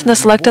 godliness in the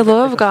selected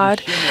love of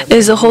God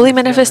is a holy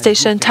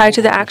manifestation tied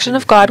to the action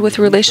of God with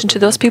relation to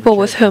those people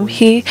with whom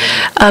He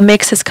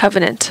makes His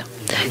covenant.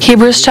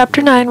 Hebrews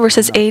chapter 9,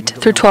 verses 8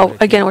 through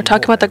 12. Again, we're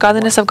talking about the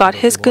godliness of God,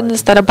 His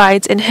goodness that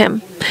abides in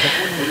Him.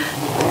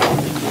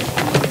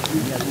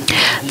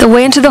 The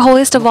way into the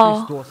holiest of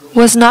all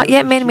was not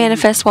yet made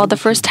manifest while the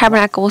first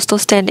tabernacle was still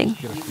standing.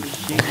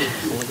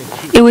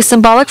 It was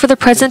symbolic for the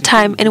present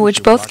time in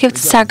which both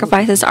gifts and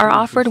sacrifices are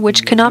offered,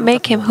 which cannot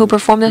make him who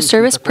performed the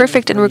service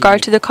perfect in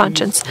regard to the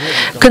conscience,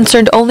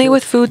 concerned only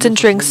with foods and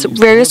drinks,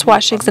 various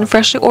washings, and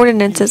fleshly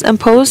ordinances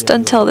imposed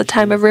until the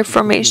time of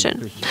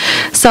Reformation.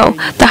 So,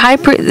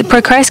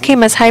 Christ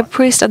came as high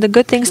priest of the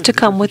good things to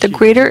come, with a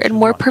greater and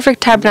more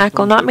perfect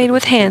tabernacle, not made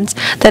with hands,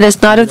 that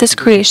is not of this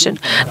creation,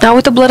 not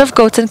with the blood of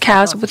goats and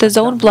calves, but with his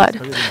own blood.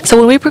 So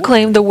when we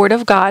proclaim the word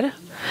of God,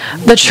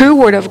 the true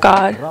word of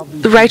God,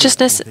 the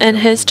righteousness and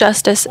his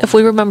justice, if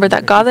we remember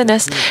that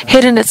godliness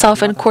hid in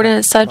itself in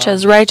coordinates such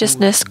as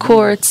righteousness,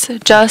 courts,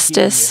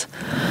 justice,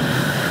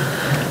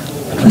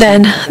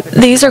 then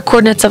these are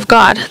coordinates of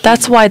God.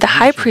 That's why the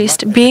high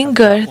priest, being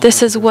good,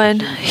 this is when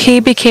he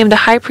became the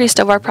high priest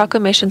of our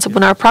proclamations,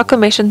 when our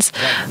proclamations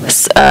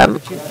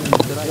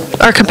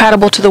are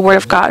compatible to the word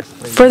of God.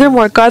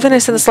 Furthermore,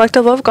 godliness in the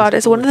selective love of God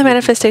is one of the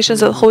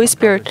manifestations of the Holy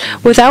Spirit,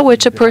 without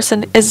which a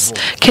person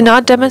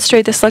cannot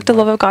demonstrate the selective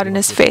love of God in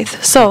his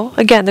faith. So,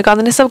 again, the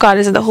godliness of God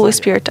is in the Holy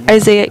Spirit.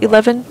 Isaiah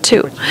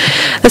 11:2.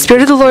 The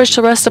Spirit of the Lord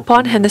shall rest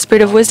upon him, the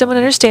Spirit of wisdom and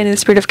understanding, the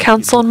Spirit of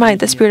counsel and might,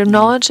 the Spirit of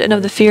knowledge and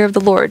of the fear of the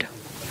Lord.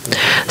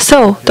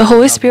 So, the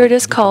Holy Spirit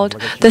is called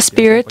the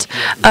Spirit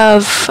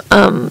of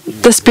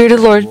the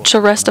Lord shall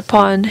rest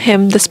upon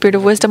him, the Spirit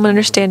of wisdom and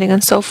understanding,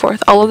 and so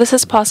forth. All of this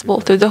is possible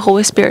through the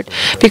Holy Spirit,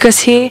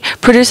 because he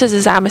produces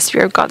his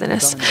atmosphere of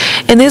godliness.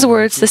 In these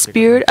words, the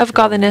Spirit of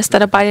godliness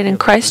that abided in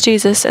Christ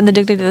Jesus and the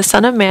dignity of the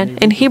Son of Man,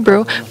 in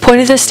Hebrew,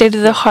 pointed to the state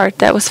of the heart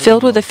that was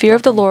filled with the fear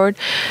of the Lord,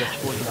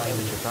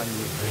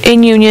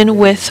 in union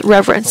with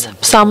reverence.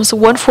 Psalms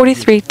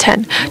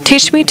 143:10.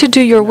 Teach me to do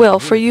your will,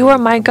 for you are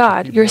my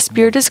God. Your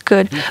spirit is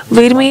good.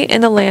 Lead me in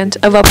the land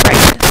of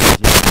uprightness.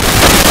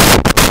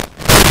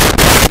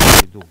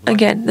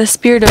 Again, the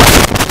spirit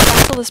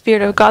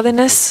of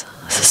godliness,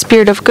 the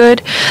spirit of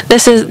good.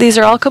 These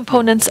are all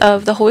components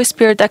of the Holy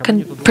Spirit that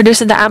can produce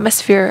the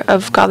atmosphere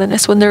of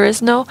godliness. When there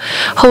is no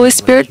Holy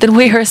Spirit, then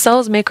we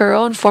ourselves make our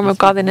own form of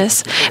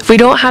godliness. If we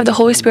don't have the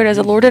Holy Spirit as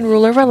the Lord and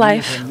ruler of our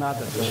life,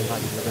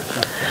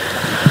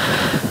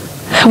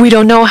 we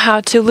don't know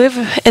how to live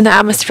in the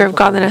atmosphere of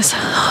godliness.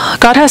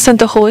 God has sent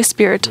the Holy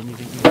Spirit.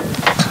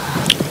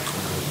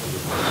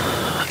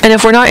 And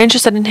if we're not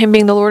interested in him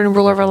being the Lord and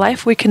ruler of our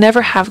life, we can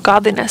never have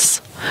godliness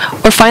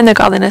or find the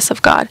godliness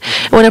of God.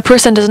 And when a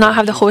person does not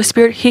have the Holy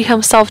Spirit, he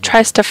himself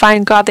tries to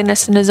find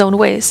godliness in his own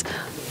ways.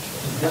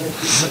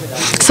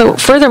 So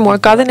furthermore,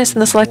 godliness in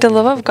the selective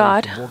love of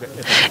God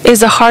is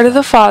the heart of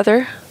the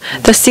Father,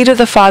 the seed of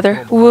the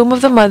Father, womb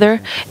of the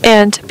mother,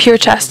 and pure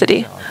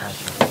chastity.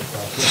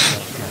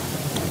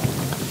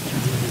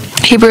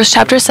 Hebrews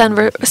chapter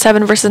 7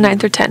 verses 9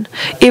 through 10.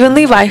 Even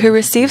Levi, who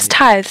receives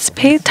tithes,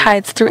 paid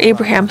tithes through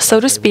Abraham,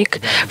 so to speak,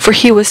 for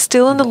he was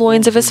still in the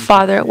loins of his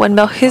father when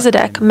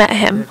Melchizedek met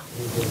him.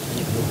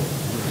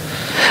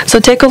 So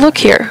take a look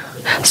here.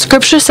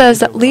 Scripture says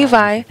that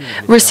Levi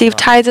received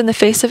tithes in the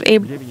face of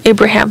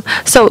Abraham.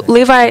 So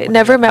Levi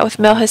never met with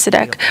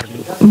Melchizedek,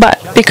 but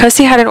because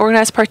he had an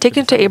organized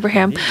partaking to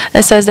Abraham,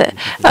 it says that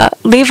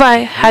Levi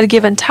had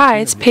given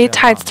tithes, paid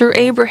tithes through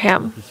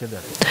Abraham.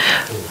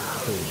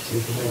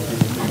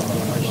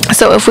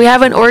 So if we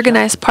have an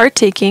organized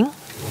partaking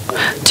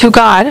to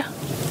God,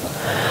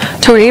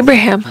 toward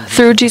Abraham,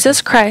 through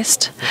Jesus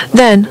Christ,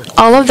 then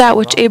all of that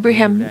which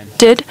Abraham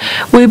did,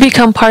 we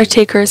become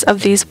partakers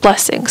of these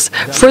blessings.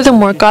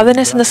 Furthermore,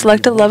 godliness and the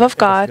selective love of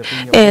God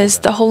is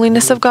the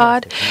holiness of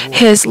God,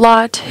 his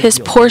lot, his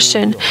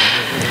portion,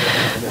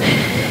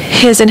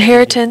 his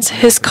inheritance,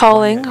 his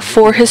calling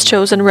for his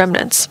chosen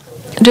remnants.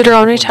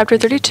 Deuteronomy chapter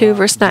 32,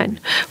 verse 9.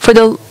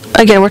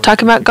 Again, we're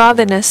talking about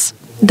godliness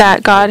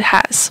that God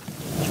has.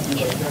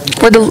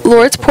 For the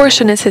Lord's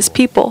portion is his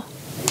people.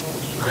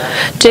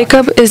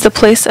 Jacob is the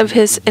place of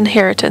his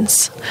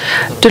inheritance.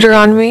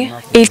 Deuteronomy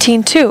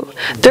 18:2.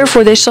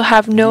 Therefore they shall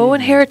have no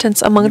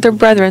inheritance among their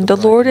brethren. The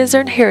Lord is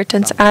their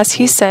inheritance, as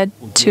he said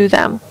to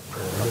them.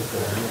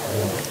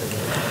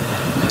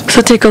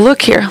 So take a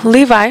look here.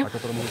 Levi,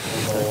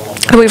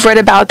 we've read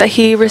about that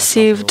he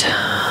received,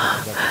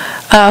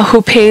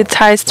 who paid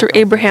tithes through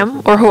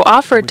Abraham, or who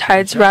offered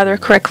tithes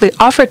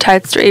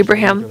through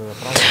Abraham.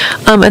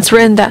 It's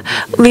written that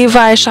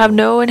Levi shall have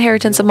no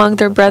inheritance among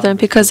their brethren,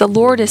 because the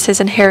Lord is his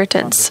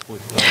inheritance.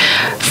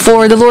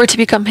 For the Lord to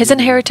become his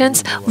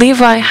inheritance,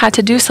 Levi had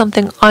to do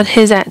something on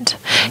his end.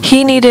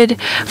 He needed,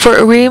 for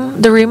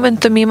the Urim and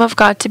Thummim of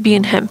God to be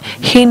in him,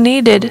 he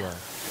needed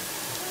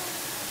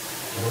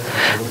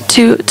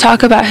to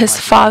talk about his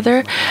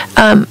father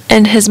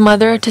and his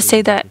mother, to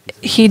say that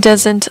he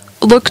doesn't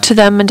look to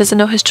them and doesn't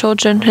know his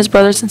children, his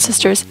brothers and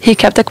sisters. He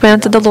kept the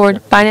commandments of the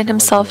Lord, binding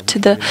himself to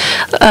the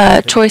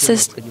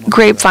choicest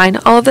grapevine.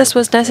 All of this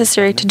was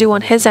necessary to do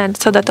on his end,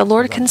 so that the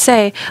Lord can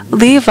say,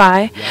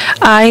 Levi,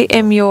 I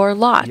am your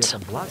lot.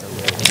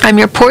 I'm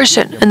your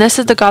portion. And this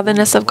is the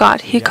godliness of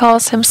God. He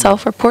calls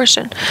himself our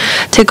portion.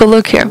 Take a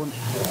look here.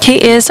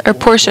 He is our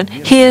portion.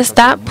 He is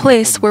that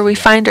place where we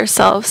find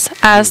ourselves,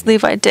 as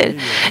Levi did.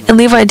 And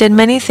Levi did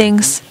many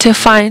things to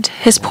find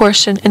his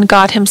portion in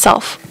God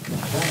himself.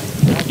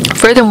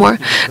 Furthermore,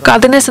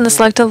 godliness and the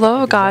selective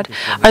love of God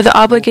are the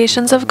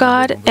obligations of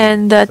God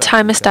and the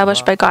time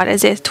established by God.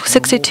 Isaiah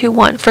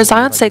 62:1. For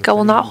Zion's sake I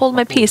will not hold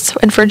my peace,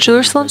 and for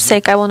Jerusalem's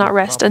sake I will not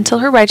rest, until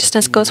her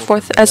righteousness goes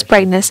forth as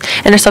brightness,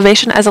 and her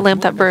salvation as a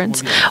lamp that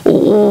burns.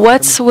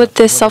 What's with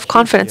this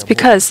self-confidence?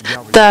 Because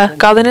the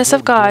godliness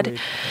of God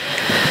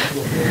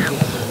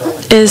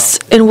is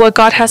in what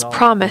God has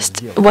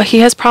promised. What He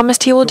has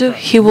promised He will do,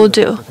 He will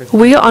do.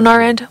 We on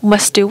our end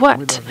must do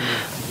what?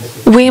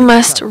 We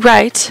must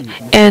write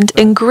and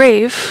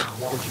engrave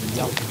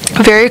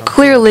very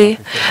clearly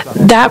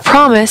that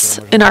promise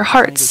in our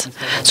hearts.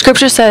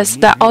 Scripture says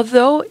that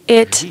although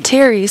it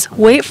tarries,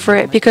 wait for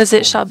it, because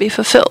it shall be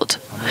fulfilled.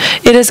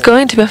 It is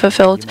going to be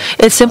fulfilled.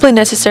 It's simply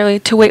necessary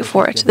to wait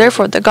for it.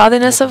 Therefore, in the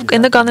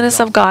godliness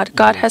of God,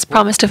 God has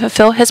promised to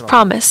fulfill His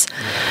promise.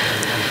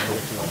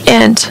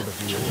 And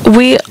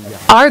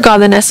our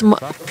godliness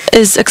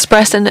is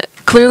expressed in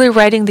clearly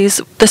writing this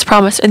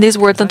promise in these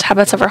words on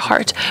tablets of our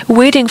heart,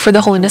 waiting for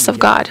the holiness of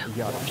God.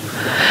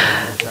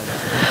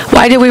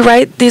 Why do we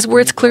write these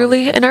words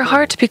clearly in our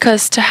heart?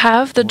 Because to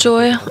have the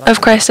joy of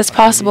Christ is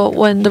possible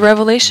when the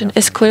revelation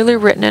is clearly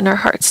written in our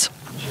hearts.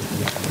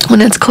 When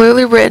it's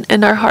clearly written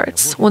in our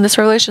hearts, when this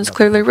revelation is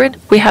clearly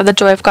written, we have the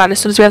joy of God. As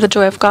soon as we have the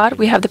joy of God,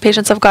 we have the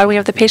patience of God. We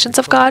have the patience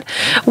of God.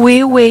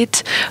 We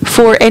wait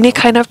for any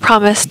kind of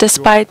promise,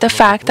 despite the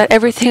fact that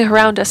everything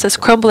around us is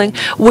crumbling.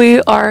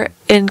 We are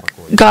in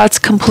God's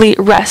complete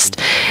rest.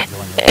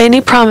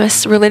 Any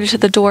promise related to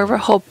the door of our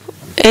hope,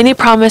 any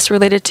promise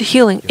related to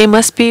healing, it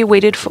must be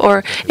waited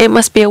for. It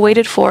must be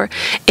awaited for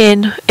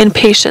in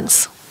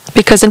patience.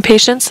 Because in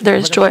patience there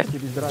is joy.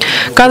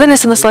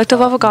 Godliness and the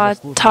selective love of God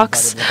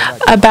talks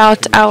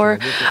about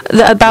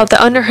the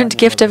unearned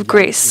gift of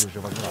grace.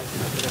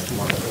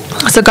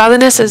 So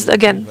godliness is,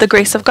 again, the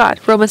grace of God.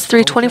 Romans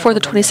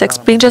 3:24-26,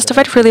 being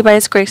justified freely by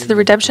His grace through the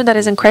redemption that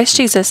is in Christ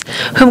Jesus,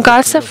 whom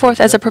God set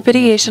forth as a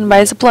propitiation by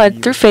His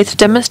blood through faith to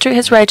demonstrate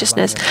His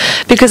righteousness,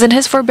 because in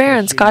His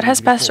forbearance God has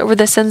passed over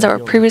the sins that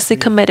were previously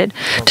committed,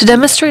 to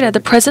demonstrate at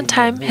the present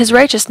time His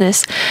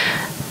righteousness,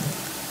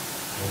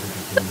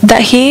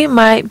 that He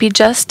might be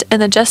just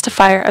and the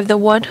justifier of the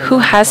one who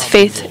has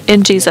faith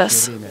in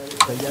Jesus.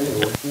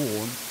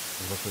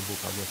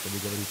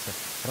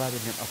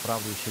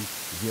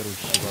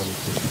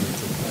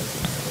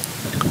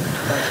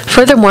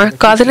 Furthermore,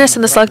 godliness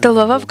and the selective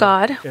love of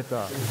God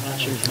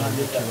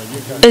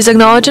is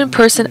acknowledging a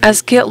person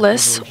as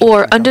guiltless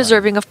or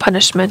undeserving of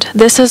punishment.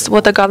 This is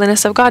what the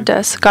godliness of God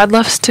does. God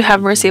loves to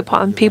have mercy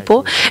upon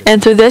people,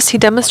 and through this He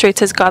demonstrates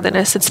His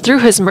godliness. It's through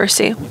His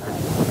mercy.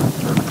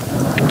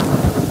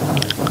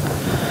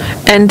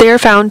 And they are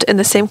found in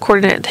the same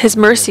coordinate. His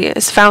mercy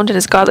is found in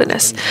His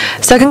godliness.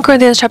 2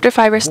 Corinthians chapter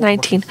 5, verse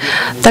 19.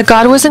 That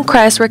God was in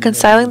Christ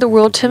reconciling the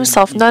world to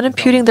Himself, not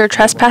imputing their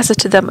trespasses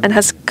to them, and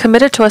has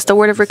committed to us the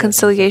word of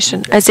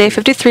reconciliation. Isaiah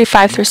 53,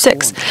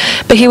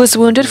 5-6. But He was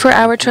wounded for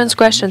our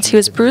transgressions, He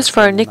was bruised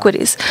for our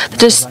iniquities.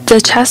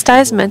 The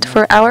chastisement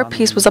for our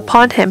peace was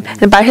upon Him,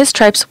 and by His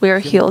stripes we are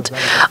healed.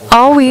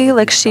 All we,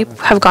 like sheep,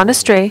 have gone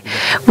astray.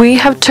 We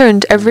have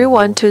turned every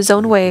one to his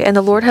own way, and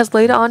the Lord has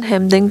laid on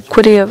Him the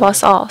iniquity of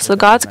us all. So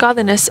God's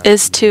godliness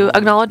is to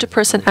acknowledge a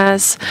person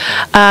as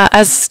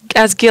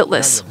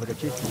guiltless.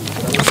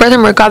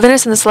 Furthermore,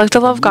 godliness and the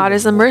selective love of God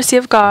is the mercy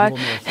of God,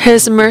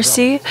 His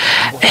mercy,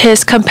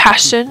 His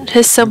compassion,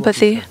 His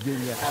sympathy,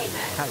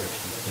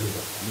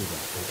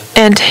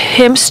 and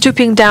Him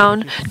stooping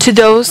down to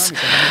those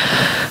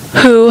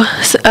who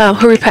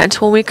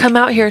repent. When we come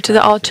out here to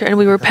the altar and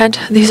we repent,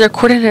 these are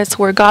coordinates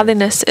where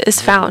godliness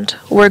is found,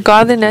 where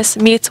godliness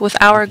meets with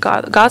our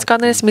God. God's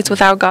godliness meets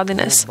with our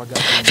godliness.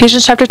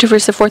 Ephesians chapter 2,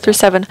 verses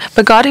 4-7.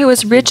 But God, who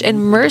is rich in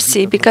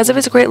mercy, because of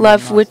His great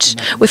love with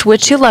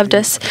which He loved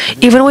us,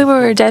 even when we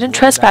were dead in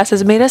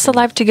trespasses, made us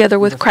alive together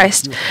with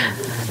Christ.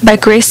 By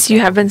grace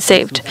you have been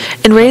saved,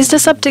 and raised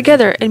us up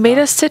together, and made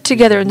us sit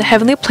together in the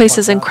heavenly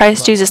places in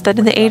Christ Jesus, that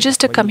in the ages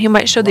to come He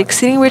might show the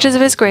exceeding riches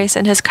of His grace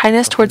and His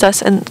kindness towards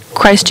us in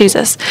Christ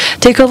Jesus.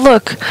 Take a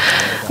look.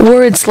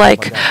 Words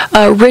like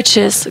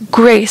riches,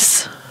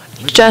 grace,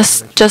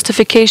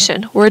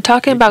 justification. We're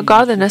talking about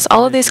godliness.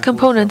 All of these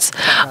components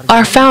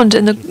are found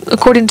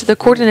according to the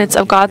coordinates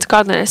of God's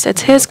godliness.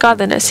 It's His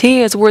godliness.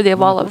 He is worthy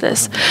of all of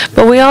this.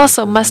 But we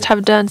also must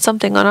have done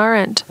something on our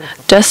end.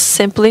 Just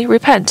simply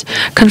repent,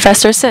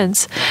 confess our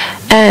sins.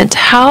 And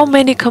how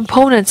many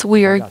components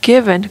we are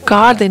given: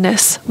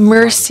 godliness,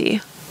 mercy,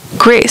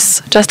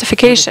 grace,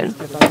 justification.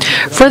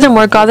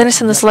 Furthermore,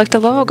 godliness and the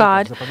selective love of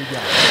God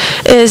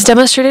is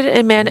demonstrated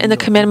in man in the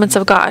commandments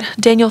of God.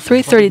 Daniel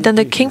 3:30. Then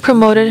the king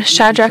promoted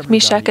Shadrach,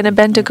 Meshach, and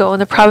Abednego in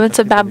the province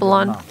of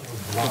Babylon,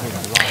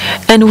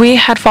 and they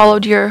have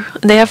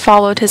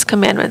followed His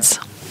commandments.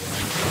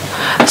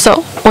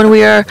 So, when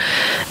we are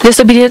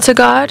disobedient to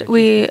God,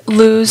 we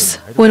lose.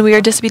 When we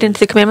are disobedient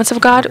to the commandments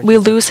of God, we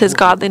lose His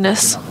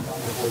godliness.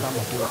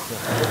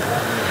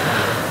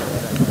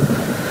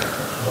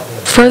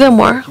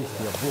 Furthermore,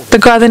 the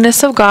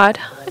godliness of God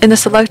and the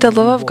selective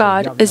love of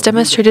God is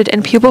demonstrated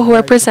in people who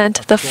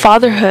represent the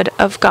fatherhood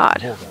of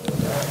God.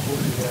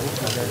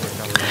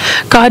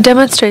 God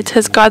demonstrates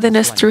his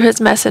godliness through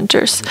his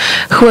messengers,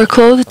 who are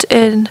clothed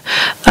in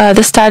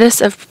the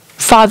status of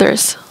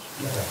fathers.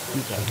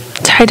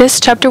 Titus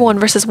chapter 1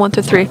 verses 1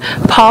 through 3.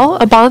 Paul,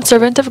 a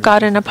bondservant of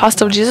God and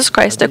apostle of Jesus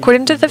Christ,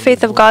 according to the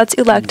faith of God's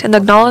elect and the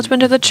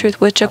acknowledgement of the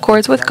truth which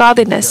accords with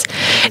godliness,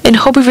 in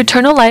hope of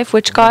eternal life,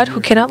 which God,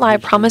 who cannot lie,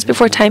 promised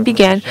before time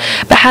began,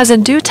 but has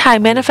in due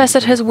time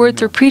manifested his word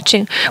through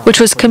preaching, which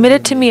was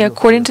committed to me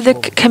according to the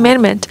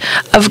commandment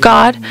of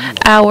God,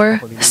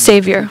 our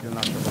Savior.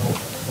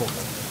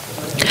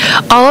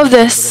 All of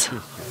this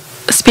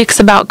speaks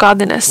about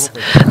godliness.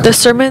 The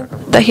sermon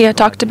that he had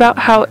talked about,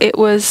 how it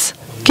was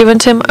given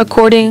to him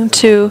according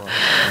to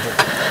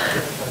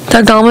the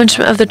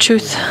acknowledgement of the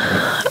truth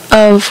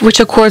of which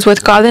accords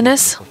with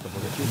godliness,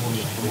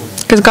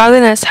 because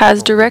godliness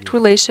has direct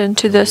relation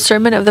to the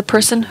sermon of the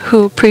person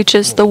who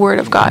preaches the word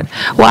of God.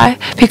 Why?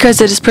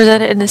 Because it is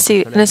presented in a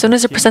seed, and as soon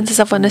as it presents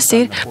itself in a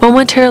seed,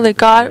 momentarily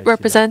God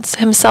represents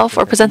himself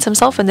or presents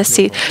himself in the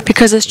seed,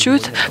 because his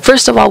truth,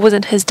 first of all, was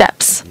in his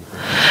depths.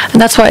 And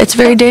that's why it's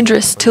very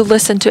dangerous to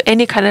listen to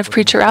any kind of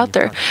preacher out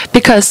there,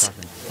 because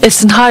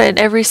it's not in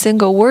every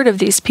single word of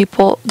these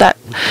people that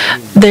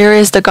there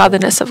is the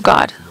godliness of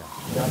God.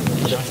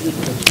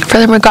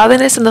 Furthermore,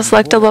 godliness and the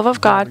selective love of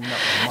God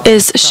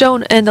is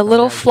shown in the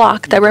little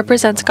flock that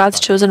represents God's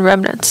chosen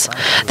remnants.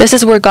 This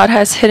is where God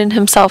has hidden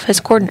himself,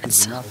 his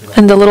coordinates,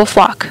 in the little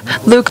flock.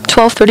 Luke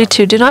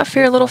 12:32. Do not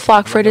fear, little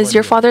flock, for it is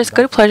your Father's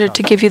good pleasure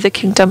to give you the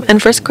kingdom.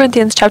 And 1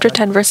 Corinthians chapter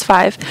 10, verse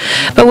 5.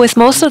 But with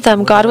most of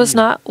them, God was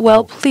not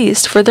well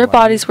pleased, for their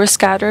bodies were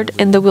scattered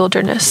in the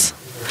wilderness.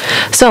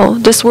 So,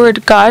 this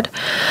word God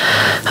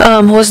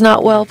was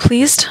not well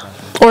pleased,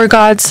 or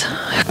God's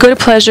good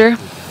pleasure.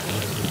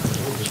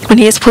 When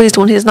he is pleased,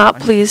 when he is not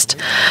pleased,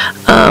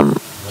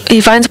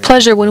 he finds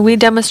pleasure when we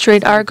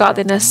demonstrate our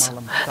godliness.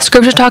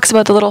 Scripture talks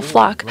about the little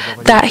flock,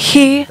 that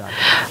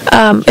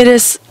it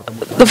is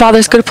the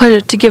Father's good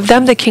pleasure to give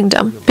them the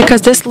kingdom,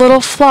 because this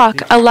little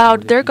flock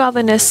allowed their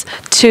godliness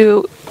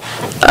to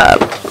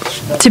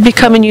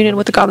become in union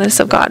with the godliness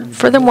of God.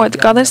 Furthermore, the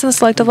godliness and the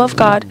selective love of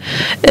God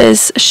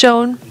is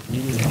shown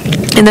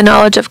in the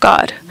knowledge of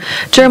God.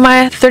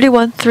 Jeremiah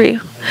 31:3.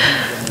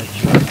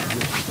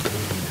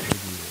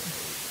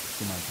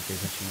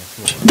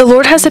 The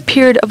Lord has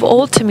appeared of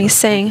old to me,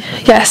 saying,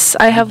 Yes,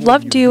 I have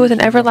loved you with an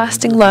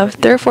everlasting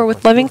love. Therefore,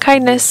 with loving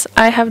kindness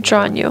I have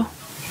drawn you.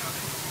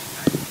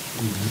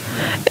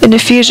 In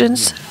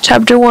Ephesians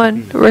chapter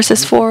 1,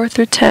 verses 4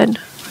 through 10.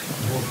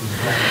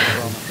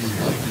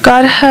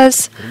 God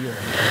has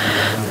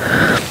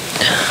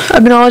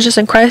acknowledged us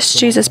in Christ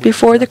Jesus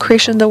before the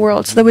creation of the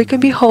world, so that we can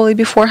be holy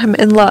before him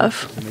in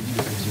love.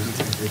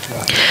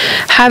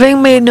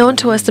 Having made known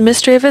to us the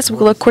mystery of his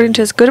will according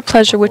to his good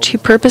pleasure, which he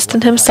purposed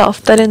in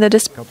himself, that in the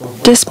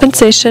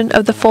dispensation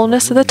of the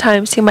fullness of the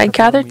times he might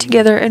gather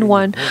together in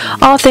one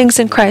all things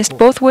in Christ,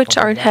 both which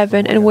are in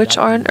heaven and which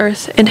are on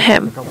earth in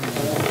him.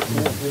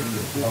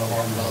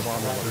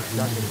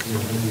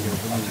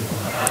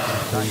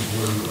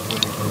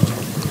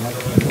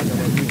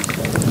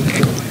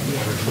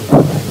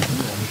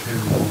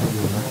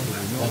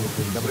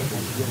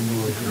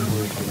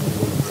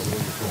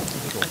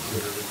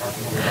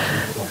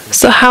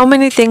 So how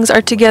many things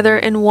are together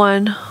in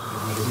one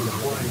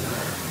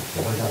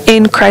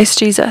in Christ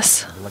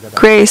Jesus?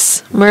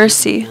 Grace,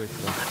 mercy,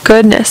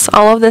 goodness,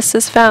 all of this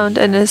is found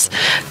and is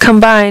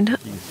combined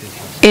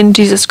in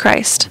Jesus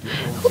Christ,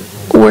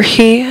 where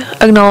he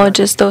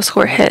acknowledges those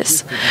who are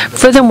his.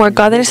 Furthermore,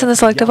 godliness and the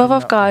selective love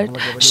of God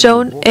is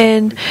shown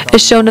in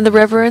the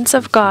reverence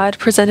of God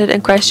presented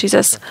in Christ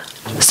Jesus.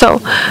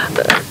 So,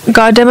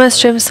 God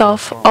demonstrates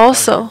himself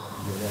also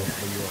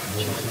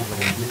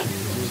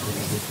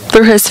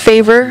through his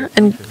favor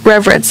and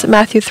reverence.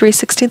 Matthew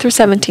 3:16 through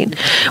 17.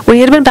 When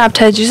he had been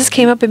baptized, Jesus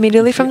came up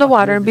immediately from the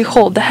water, and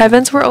behold, the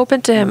heavens were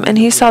opened to him, and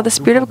he saw the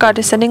Spirit of God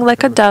descending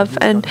like a dove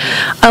and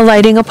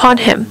alighting upon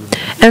him.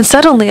 And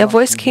suddenly a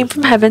voice came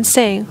from heaven,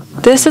 saying,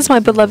 This is my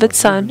beloved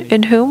Son,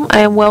 in whom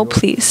I am well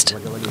pleased.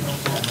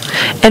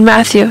 In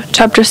Matthew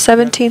chapter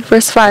 17,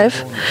 verse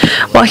 5,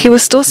 while he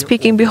was still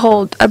speaking,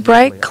 behold, a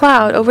bright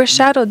cloud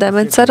overshadowed them,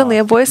 and suddenly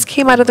a voice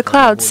came out of the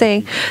cloud,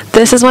 saying,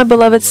 This is my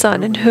beloved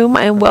Son, in whom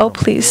I am well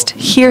pleased.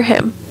 Hear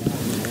him.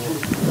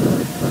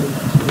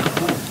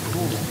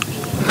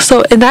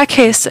 So in that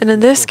case, and in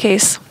this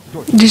case,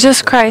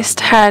 Jesus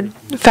Christ had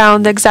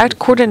found the exact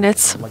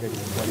coordinates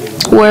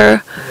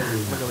where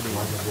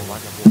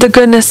the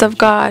goodness of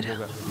God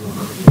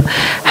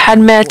had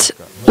met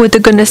with the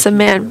goodness of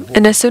man.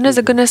 And as soon as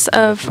the goodness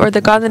of, or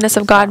the godliness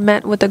of God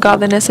met with the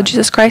godliness of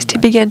Jesus Christ, he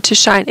began to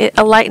shine. It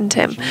enlightened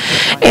him.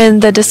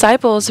 And the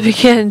disciples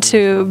began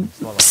to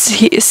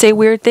say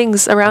weird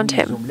things around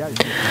him.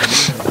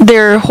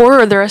 Their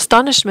horror, their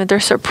astonishment, their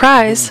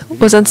surprise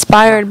was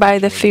inspired by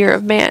the fear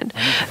of man.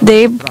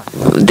 They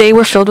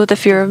were filled with the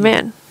fear of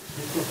man.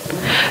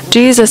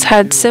 Jesus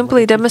had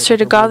simply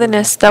demonstrated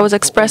godliness that was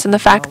expressed in the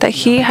fact that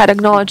he had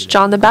acknowledged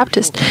John the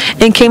Baptist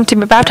and came to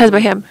be baptized by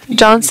him.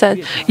 John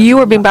said, "You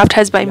are being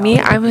baptized by me.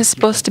 I'm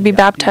supposed to be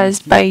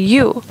baptized by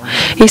you."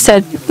 He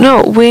said,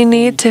 "No, we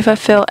need to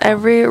fulfill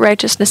every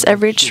righteousness,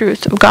 every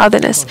truth of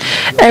godliness.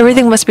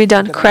 Everything must be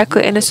done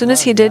correctly." And as soon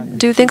as he did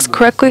do things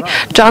correctly,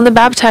 John the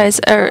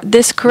Baptist,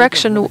 this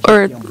correct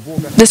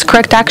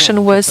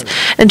action was,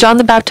 and John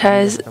the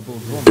Baptist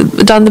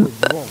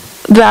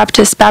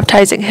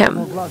baptizing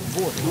him.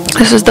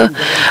 This is the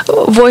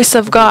voice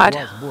of God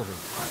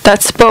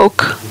that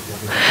spoke.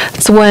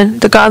 It's when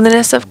the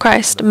godliness of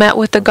Christ met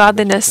with the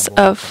godliness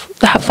of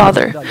the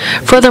Father.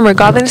 Furthermore,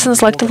 godliness and the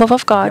selective love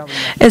of God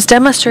is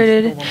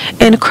demonstrated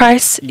in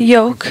Christ's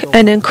yoke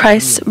and in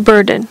Christ's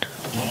burden.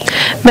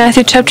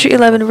 Matthew chapter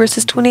 11,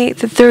 verses 28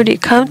 to 30.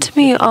 "Come to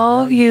me,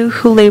 all you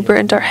who labor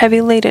and are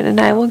heavy laden, and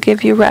I will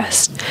give you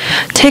rest.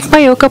 Take my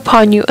yoke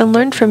upon you and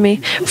learn from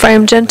me, for I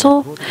am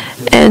gentle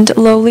and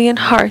lowly in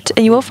heart,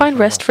 and you will find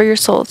rest for your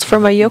souls. For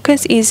my yoke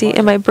is easy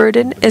and my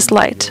burden is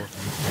light."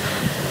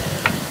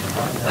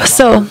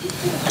 So,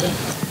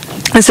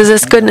 this is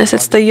His goodness.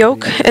 It's the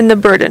yoke and the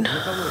burden.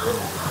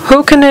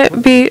 Who can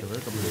it be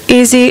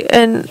easy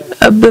and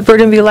the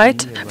burden be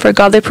light? For a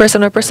godly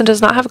person, or a person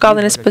does not have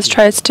godliness but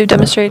tries to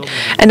demonstrate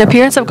an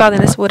appearance of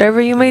godliness.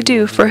 Whatever you may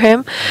do for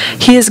him,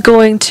 he is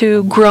going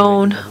to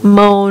groan,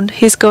 moan.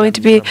 He's going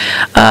to be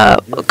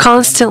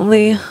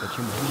constantly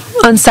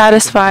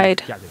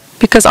unsatisfied,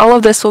 because all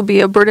of this will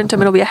be a burden to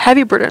him. It'll be a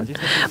heavy burden.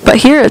 But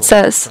here it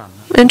says,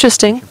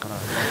 interesting,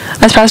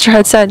 as Pastor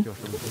had said,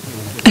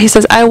 he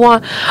says, "I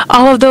want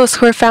all of those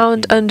who are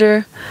found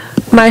under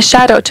my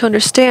shadow to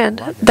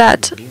understand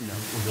that,"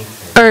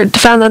 or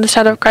found under the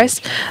shadow of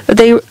Christ,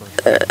 they,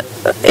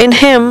 in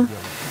Him,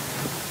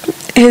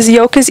 His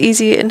yoke is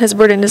easy and His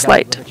burden is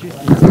light.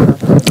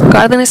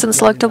 Godliness and the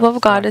selective love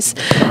of God is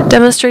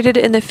demonstrated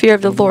in the fear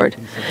of the Lord.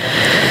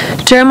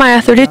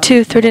 Jeremiah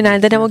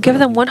 32:39. "Then I will give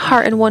them one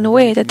heart and one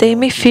way, that they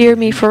may fear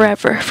me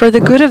forever, for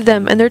the good of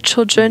them and their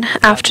children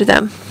after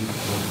them."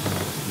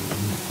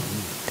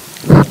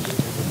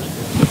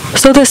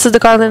 So this is the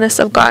godliness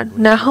of God.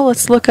 Now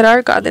let's look at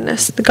our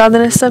godliness, the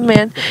godliness of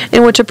man,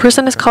 in which a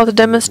person is called to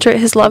demonstrate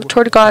his love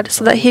toward God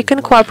so that he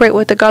can cooperate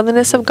with the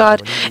godliness of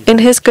God in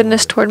His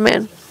goodness toward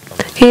man.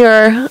 Here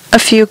are a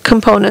few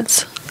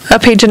components, a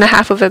page and a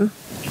half of them.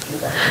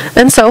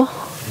 And so,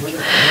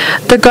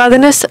 the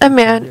godliness of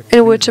man,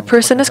 in which a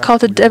person is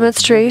called to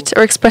demonstrate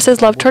or express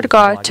his love toward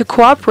God, to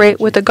cooperate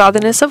with the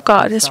godliness of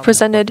God, is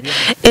presented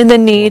in the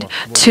need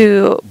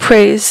to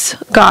praise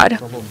God.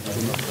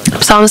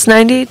 Psalms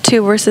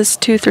 92, verses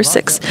 2 through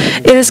 6.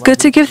 "It is good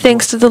to give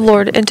thanks to the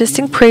Lord and to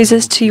sing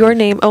praises to your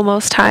name, O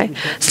Most High,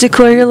 to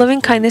declare your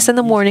loving kindness in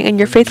the morning and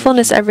your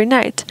faithfulness every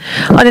night.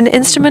 On an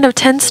instrument of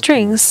 10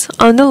 strings,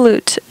 on the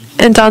lute,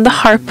 and on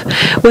the harp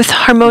with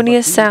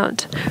harmonious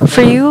sound.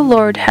 For you,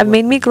 Lord, have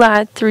made me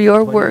glad through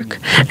your work.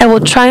 I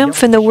will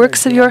triumph in the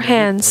works of your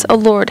hands, O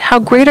Lord. How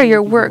great are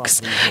your works!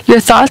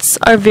 Your thoughts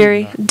are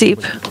very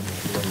deep."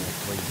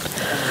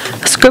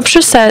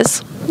 Scripture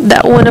says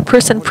that when a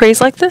person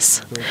prays like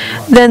this,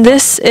 then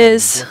this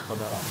is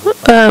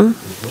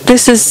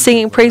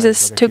singing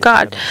praises to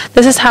God.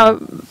 This is how a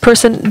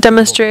person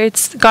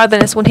demonstrates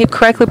godliness, when he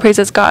correctly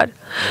praises God.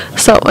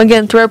 So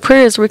again, through our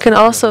prayers, we can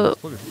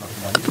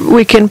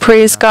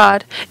praise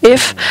God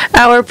if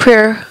our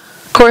prayer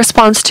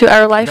corresponds to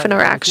our life and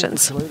our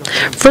actions.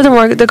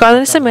 Furthermore, the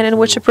godliness of man, in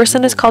which a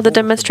person is called to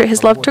demonstrate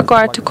his love to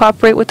God, to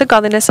cooperate with the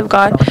godliness of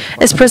God,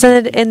 is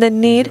presented in the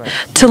need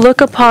to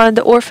look upon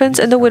the orphans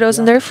and the widows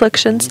in their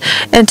afflictions,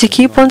 and to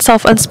keep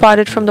oneself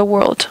unspotted from the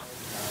world.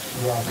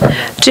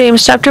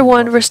 James chapter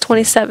 1, verse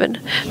 27.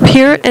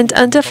 "Pure and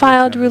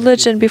undefiled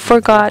religion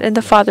before God and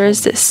the Father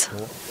is this."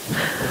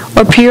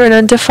 Or pure and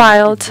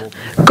undefiled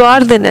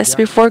godliness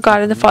before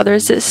God and the Father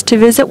is this: to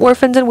visit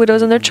orphans and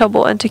widows in their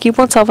trouble, and to keep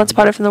oneself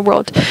unspotted from the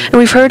world. And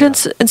we've heard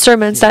in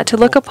sermons that to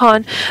look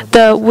upon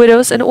the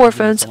widows and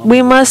orphans,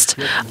 we must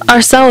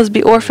ourselves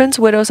be orphans,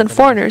 widows, and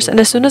foreigners. And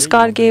as soon as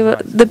God gave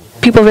the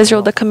people of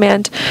Israel the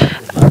command,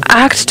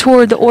 act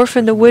toward the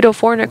orphan, the widow,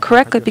 foreigner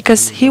correctly,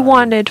 because He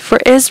wanted for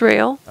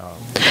Israel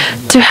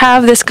to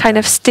have this kind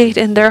of state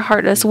in their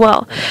heart as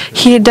well.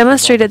 He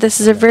demonstrated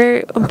this is a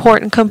very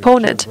important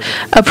component.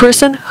 A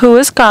person who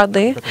is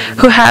godly,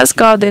 who has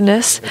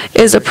godliness,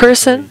 is a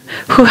person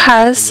who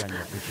has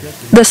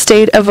the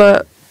state of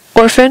a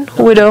orphan,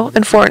 widow,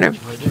 and foreigner.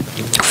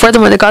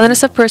 Furthermore, the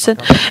godliness of person,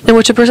 in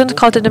which a person is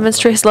called to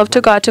demonstrate his love to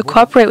God, to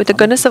cooperate with the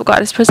goodness of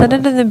God, is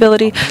presented in the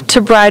ability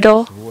to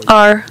bridle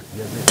our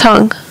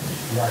tongue.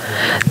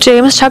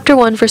 James chapter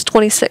 1, verse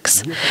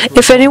 26.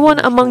 "If anyone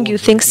among you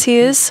thinks he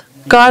is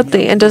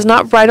godly and does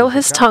not bridle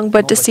his tongue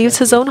but deceives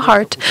his own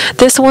heart,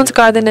 this one's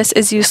godliness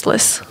is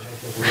useless."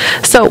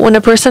 So when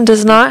a person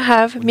does not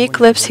have meek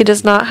lips, he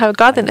does not have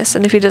godliness.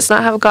 And if he does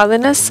not have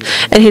godliness,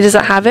 and he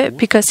doesn't have it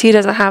because he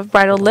doesn't have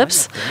bridled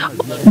lips,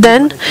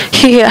 then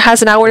he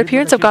has an outward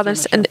appearance of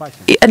godliness. And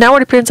an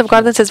outward appearance of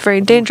godliness is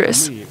very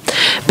dangerous,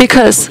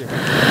 because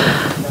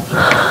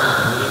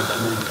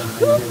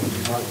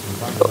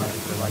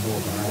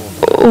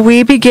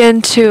we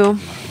begin to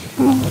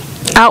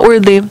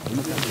outwardly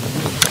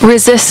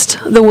resist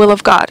the will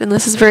of God, and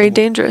this is very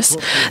dangerous.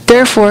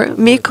 Therefore,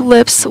 meek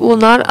lips will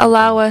not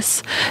allow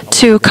us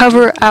to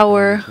cover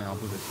our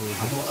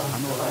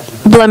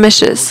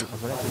blemishes,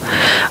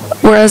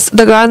 whereas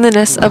the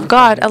godliness of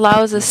God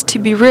allows us to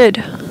be rid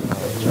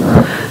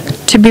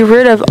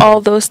of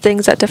all those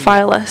things that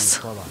defile us.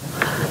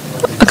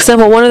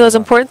 Example, one of those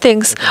important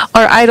things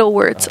are idle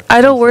words.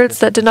 Idle words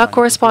that do not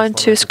correspond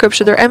to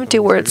Scripture. They're empty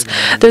words.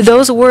 They're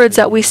those words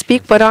that we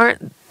speak but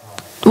aren't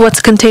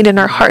what's contained in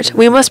our heart.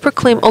 We must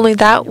proclaim only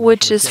that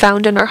which is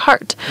found in our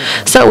heart.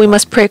 So we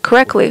must pray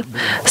correctly.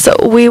 So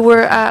we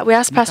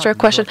asked Pastor a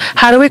question: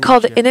 how do we call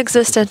the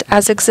inexistent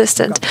as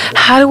existent?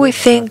 How do we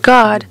thank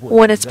God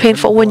when it's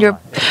painful, when your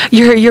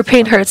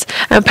pain hurts?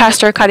 And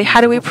Pastor Akadi,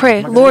 how do we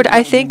pray? Lord,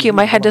 I thank you,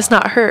 my head does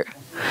not hurt.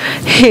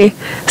 He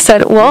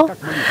said, well,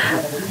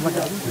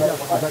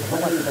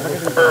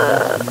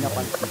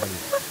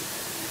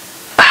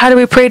 how do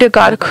we pray to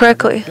God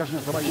correctly?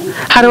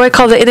 How do I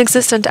call the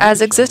inexistent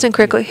as existent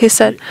correctly?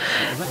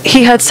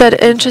 He had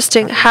said,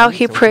 interesting how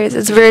he prays.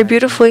 It's very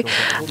beautifully.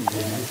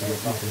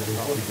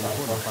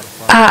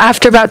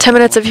 After about 10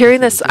 minutes of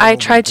hearing this, I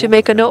tried to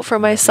make a note for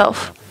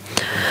myself.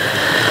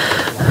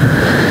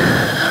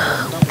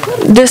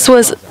 This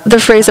was the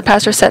phrase the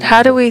pastor said: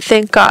 how do we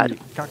thank God?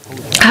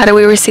 How do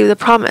we receive the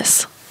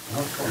promise?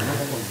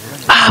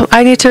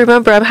 I need to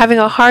remember. I'm having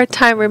a hard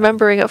time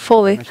remembering it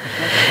fully.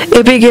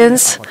 It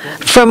begins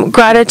from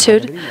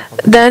gratitude.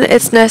 Then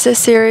it's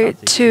necessary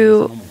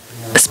to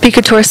speak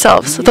it to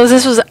ourselves. So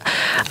this was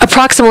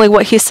approximately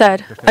what he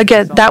said.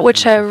 Again, that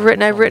which I've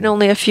written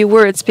only a few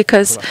words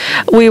because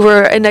we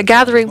were in a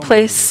gathering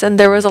place and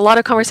there was a lot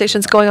of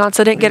conversations going on,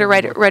 so I didn't get it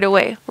write it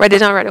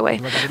down right away.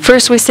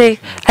 First we say,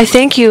 I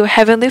thank you,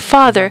 Heavenly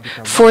Father,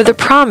 for the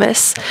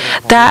promise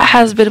that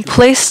has been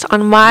placed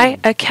on my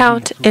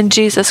account in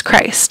Jesus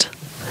Christ.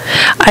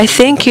 I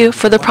thank you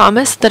for the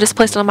promise that is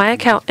placed on my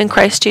account in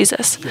Christ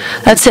Jesus.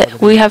 That's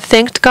it. We have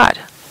thanked God.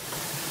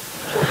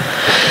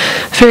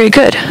 Very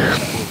good.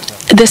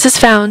 This is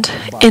found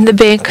in the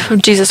bank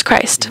from Jesus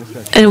Christ,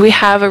 and we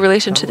have a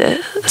relation to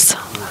this.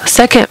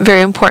 Second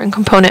very important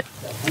component.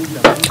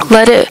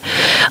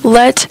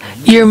 Let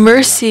your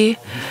mercy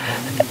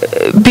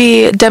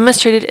be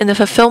demonstrated in the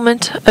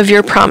fulfillment of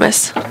your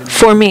promise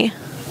for me.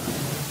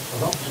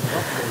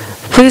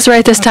 Please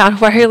write this down.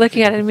 Why are you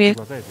looking at me?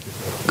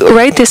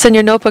 Write this in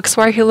your notebooks.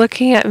 Why are you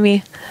looking at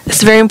me?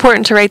 It's very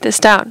important to write this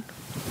down.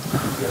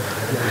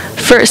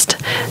 First,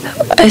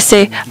 I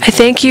say, I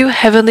thank you,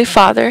 Heavenly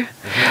Father,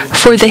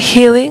 for the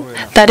healing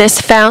that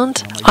is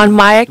found on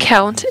my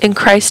account in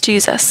Christ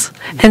Jesus.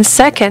 And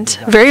second,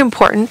 very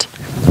important,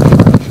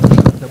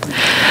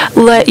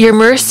 let your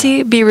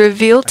mercy be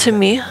revealed to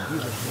me.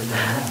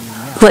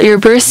 Let your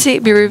mercy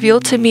be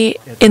revealed to me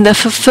in the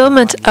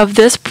fulfillment of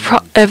this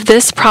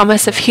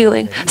promise of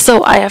healing.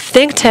 So I have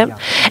thanked him,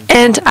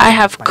 and I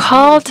have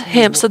called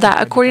him so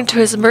that according to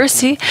his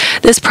mercy,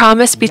 this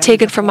promise be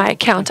taken from my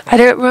account. I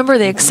don't remember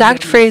the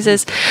exact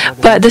phrases,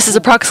 but this is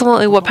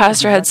approximately what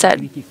Pastor had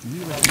said.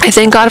 I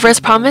thank God for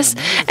his promise,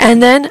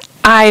 and then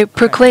I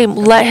proclaim,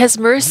 let his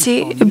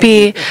mercy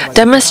be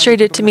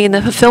demonstrated to me in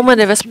the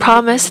fulfillment of his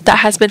promise that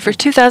has been for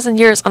 2,000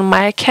 years on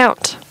my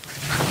account.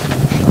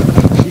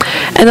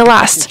 And the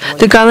last,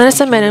 the godliness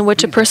of men in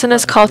which a person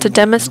is called to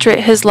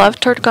demonstrate his love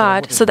toward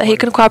God so that he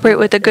can cooperate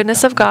with the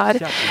goodness of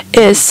God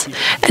is,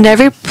 in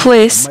every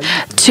place,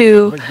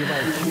 to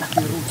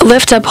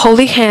lift up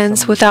holy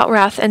hands without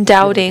wrath and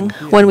doubting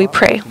when we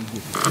pray.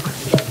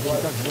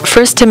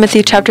 1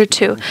 Timothy chapter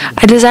 2.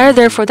 I desire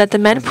therefore that the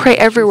men pray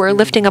everywhere,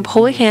 lifting up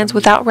holy hands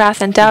without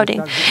wrath and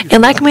doubting.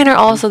 In like manner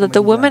also that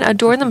the women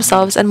adorn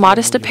themselves in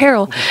modest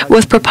apparel,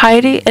 with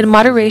propriety and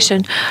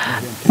moderation,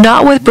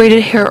 not with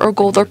braided hair or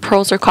gold or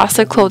pearls or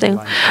costly clothing,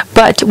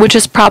 but which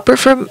is proper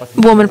for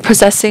women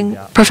professing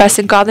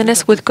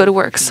godliness with good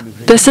works.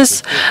 This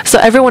is, so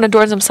everyone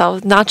adorns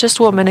themselves, not just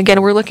women.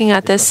 Again, we're looking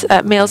at this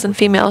at males and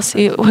females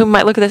who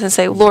might look at this and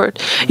say, Lord,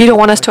 you don't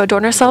want us to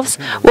adorn ourselves?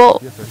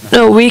 Well,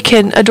 no, we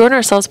can adorn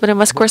ourselves, but it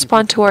must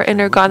correspond to our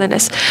inner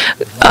godliness.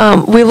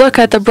 We look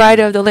at the bride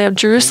of the Lamb,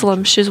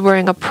 Jerusalem. She's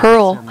wearing a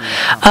pearl,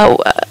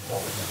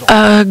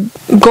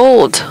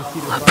 gold,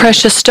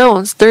 precious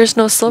stones. There is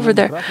no silver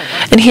there.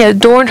 And he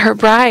adorned her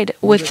bride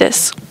with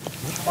this.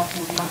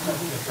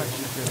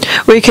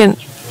 We can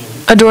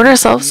adorn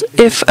ourselves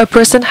if a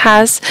person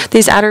has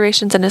these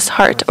adorations in his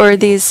heart, or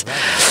these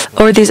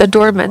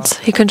adornments.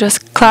 He can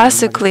just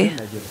classically,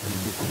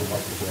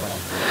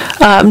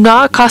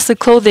 not costly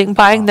clothing,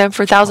 buying them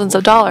for thousands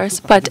of dollars,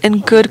 but in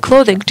good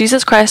clothing.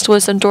 Jesus Christ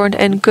was adorned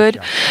in good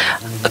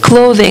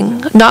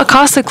clothing, not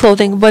costly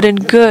clothing, but in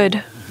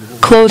good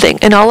clothing,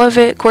 and all of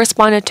it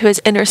corresponded to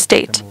his inner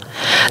state.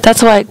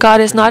 That's why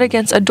God is not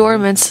against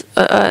adornments,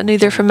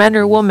 neither for men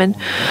or women,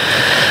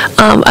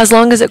 as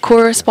long as it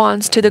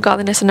corresponds to the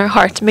godliness in our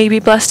heart. May you be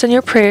blessed in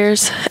your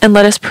prayers, and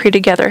let us pray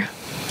together.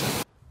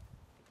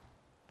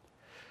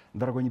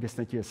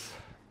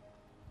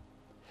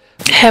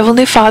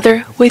 Heavenly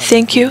Father, we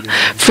thank you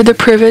for the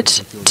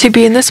privilege to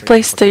be in this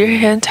place that your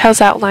hand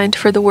has outlined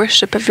for the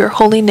worship of your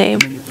holy name.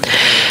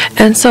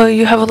 And so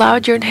you have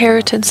allowed your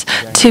inheritance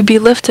to be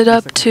lifted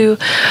up to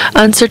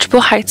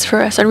unsearchable heights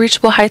for us,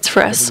 unreachable heights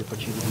for us.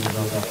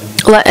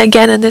 Let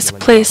again in this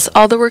place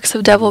all the works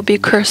of devil be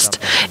cursed,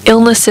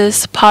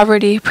 illnesses,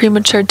 poverty,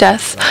 premature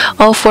death,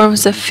 all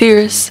forms of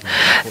fears,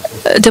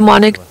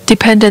 demonic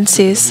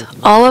dependencies,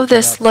 all of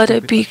this let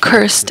it be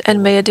cursed,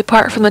 and may it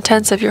depart from the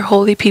tents of your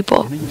holy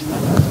people.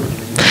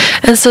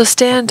 And so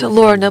stand,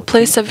 Lord, in the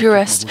place of your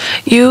rest,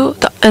 you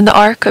and the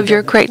ark of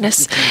your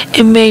greatness,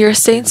 and may your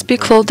saints be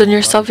clothed in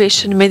your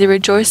salvation, may they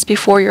rejoice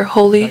before your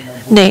holy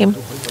name,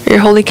 your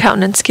holy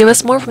countenance. Give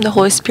us more from the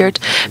Holy Spirit.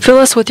 Fill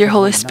us with your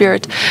Holy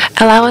Spirit.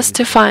 Allow us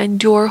to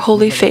find your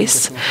holy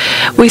face.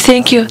 We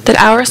thank you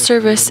that our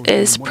service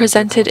is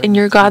presented in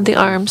your godly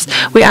arms.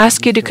 We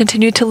ask you to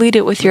continue to lead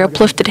it with your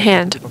uplifted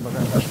hand.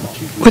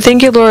 We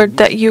thank you, Lord,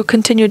 that you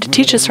continue to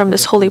teach us from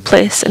this holy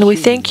place, and we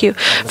thank you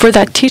for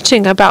that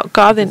teaching about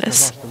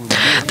godliness,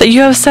 that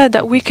you have said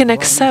that we can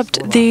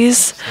accept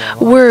these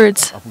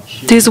words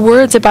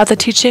about the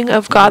teaching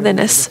of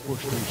godliness.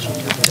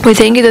 We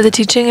thank you that the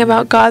teaching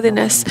about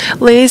godliness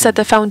lays at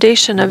the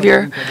foundation of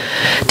your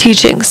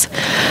teachings.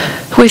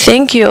 We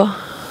thank you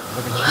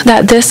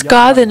that this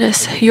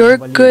godliness, your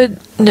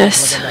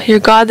goodness, your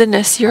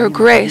godliness, your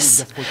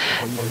grace,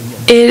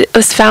 it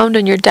was found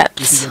in your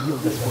depths.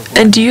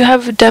 And you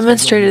have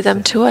demonstrated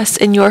them to us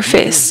in your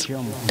face.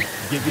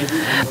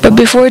 But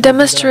before you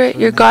demonstrate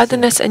your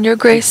godliness and your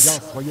grace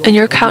and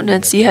your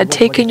countenance, you had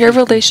taken your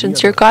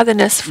relations, your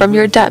godliness from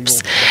your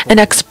depths, and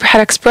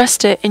had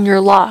expressed it in your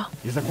law.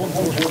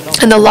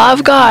 And the law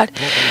of God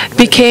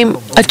became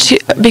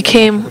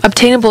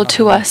obtainable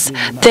to us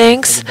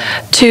thanks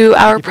to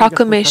our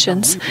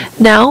proclamations.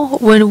 Now,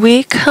 when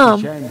we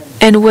come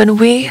and when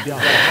we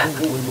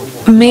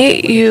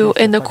meet you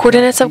in the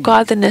coordinates of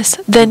godliness,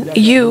 then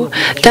you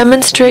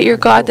demonstrate your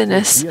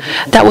godliness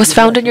that was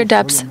found in your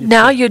depths.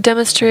 Now you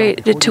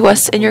demonstrate it to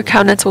us in your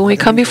countenance when we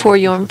come before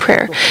you in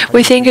prayer.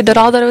 We thank you that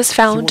all that was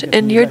found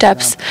in your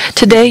depths,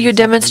 today you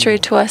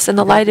demonstrate to us in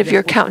the light of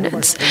your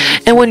countenance.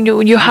 And when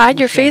you hide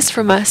your face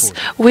from us,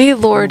 we,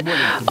 Lord,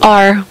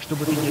 are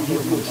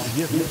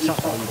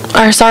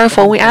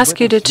sorrowful. We ask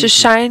you to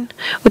shine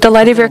with the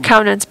light of your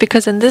countenance,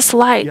 because in this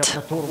light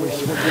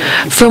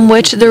from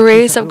which the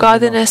rays of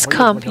godliness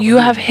come, you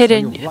have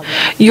hidden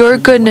your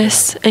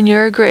goodness and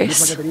your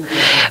grace.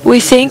 We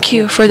thank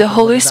you for the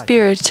Holy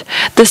Spirit,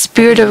 the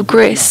Spirit of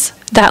grace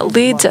that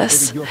leads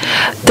us.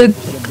 The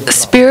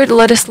Spirit,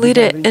 let us lead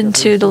it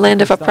into the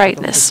land of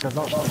uprightness.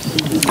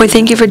 We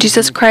thank you for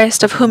Jesus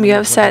Christ, of whom you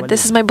have said,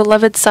 "This is my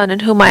beloved Son, in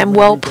whom I am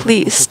well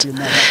pleased."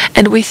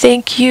 And we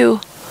thank you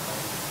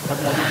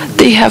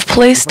that you have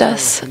placed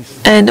us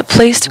and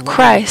placed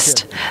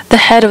Christ, the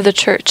head of the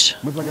church.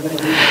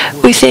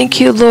 We thank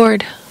you,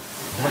 Lord,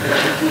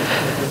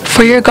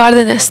 for your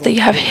godliness that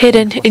you have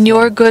hidden in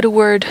your good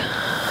word,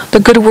 the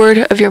good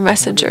word of your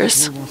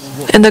messengers,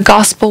 and the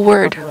gospel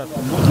word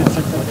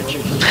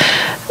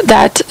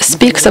that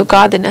speaks of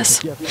godliness.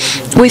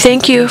 We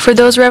thank you for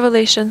those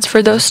revelations,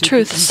 for those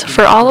truths,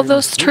 for all of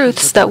those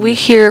truths that we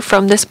hear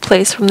from this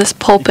place, from this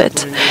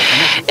pulpit,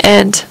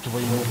 and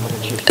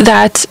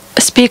that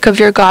speak of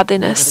your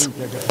godliness.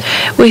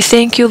 We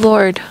thank you,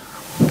 Lord,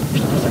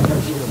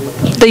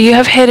 that you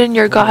have hidden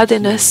your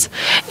godliness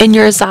in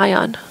your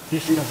Zion.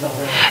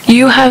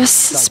 You have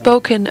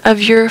spoken of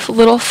your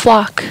little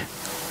flock,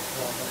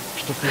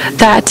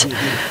 that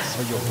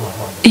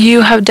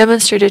you have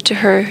demonstrated to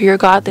her your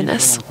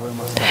godliness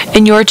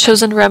in your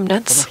chosen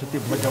remnants,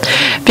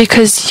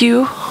 because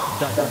you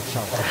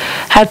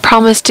had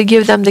promised to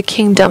give them the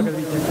kingdom.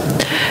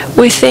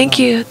 We thank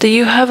you that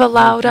you have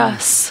allowed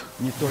us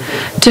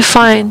to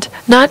find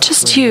not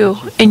just you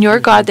in your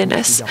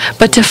godliness,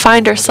 but to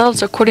find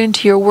ourselves according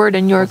to your word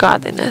and your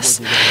godliness.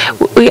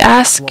 We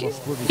ask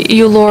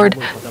you, Lord,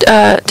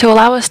 to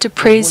allow us to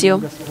praise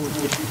you.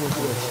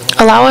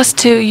 Allow us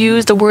to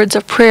use the words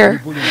of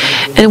prayer,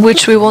 in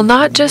which we will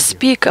not just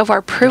speak of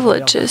our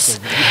privileges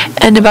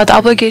and about the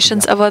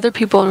obligations of other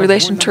people in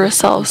relation to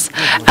ourselves.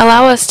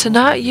 Allow us to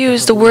not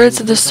use the words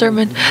of the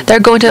sermon that are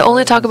going to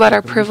only talk about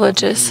our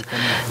privileges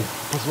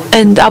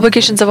and the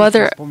obligations of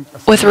other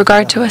with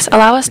regard to us.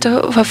 Allow us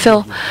to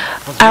fulfill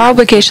our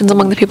obligations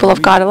among the people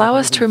of God. Allow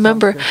us to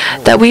remember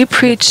that we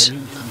preach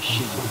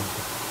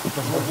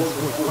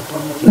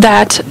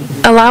that.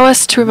 Allow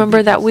us to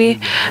remember that we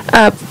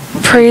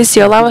praise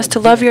you. Allow us to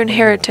love your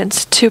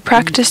inheritance, to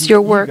practice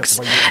your works,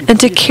 and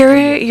to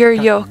carry your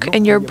yoke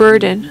and your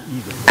burden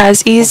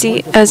as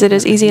easy as it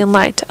is easy and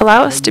light.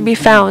 Allow us to be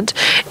found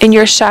in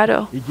your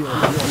shadow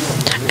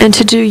and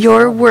to do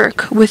your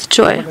work with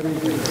joy.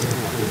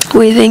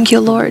 We thank you,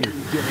 Lord,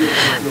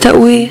 that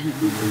we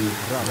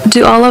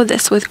do all of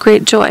this with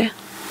great joy.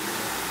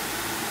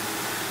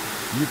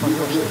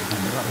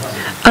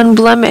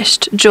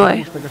 Unblemished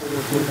joy,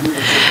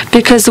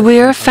 because we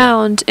are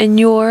found in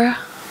your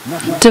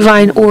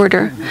divine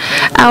order.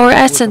 Our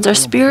essence, our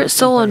spirit,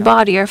 soul, and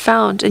body are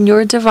found in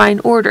your divine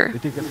order.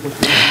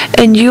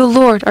 And you,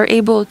 Lord, are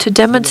able to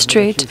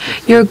demonstrate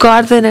your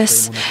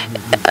godliness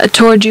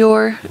toward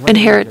your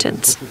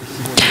inheritance.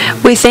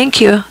 We thank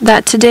you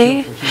that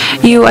today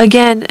you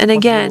again and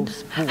again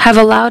have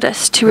allowed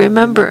us to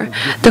remember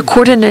the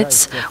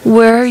coordinates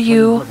where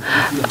your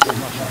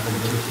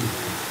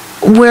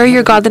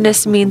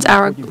godliness meets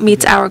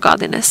our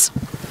godliness.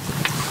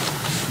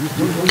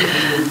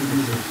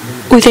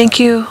 We thank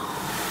you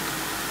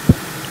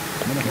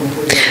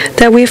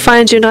that we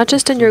find you not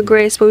just in your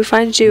grace, but we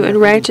find you in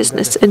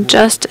righteousness and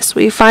justice.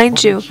 We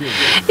find you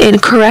in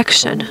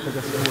correction,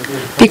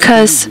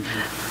 because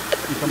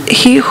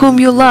he whom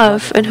you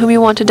love and whom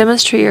you want to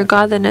demonstrate your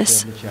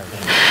godliness,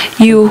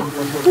 you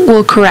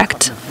will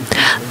correct.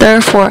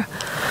 Therefore,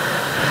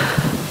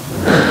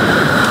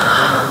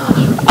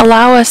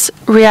 allow us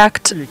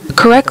react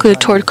correctly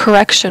toward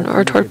correction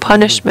or toward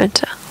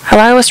punishment.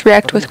 Allow us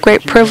react with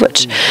great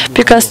privilege,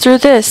 because through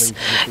this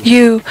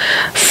you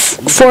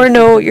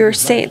foreknow your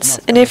saints.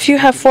 And if you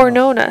have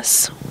foreknown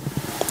us,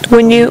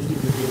 when you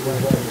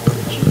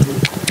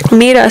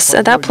meet us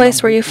at that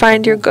place where you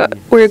find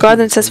where your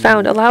godliness is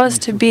found, allow us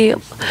to be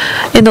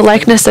in the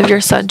likeness of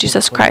your Son,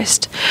 Jesus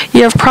Christ.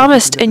 You have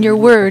promised in your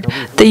word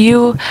that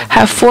you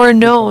have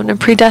foreknown and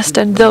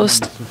predestined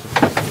those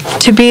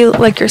to be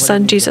like your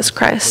Son, Jesus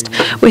Christ.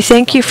 We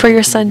thank you for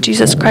your Son,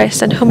 Jesus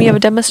Christ, in whom you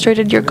have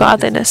demonstrated your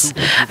godliness.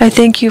 I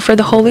thank you for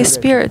the Holy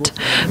Spirit,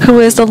 who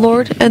is the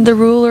Lord and the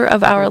ruler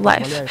of our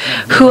life,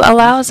 who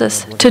allows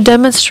us to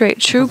demonstrate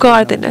true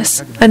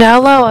godliness, and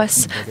allow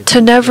us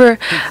to never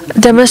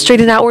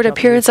demonstrate an outward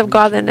appearance of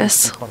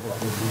godliness,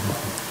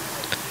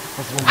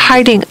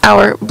 hiding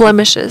our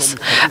blemishes.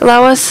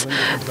 Allow us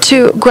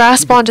to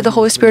grasp onto the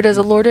Holy Spirit as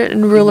the Lord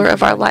and ruler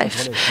of our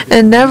life,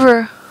 and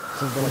never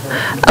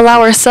allow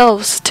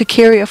ourselves to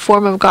carry a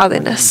form of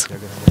godliness.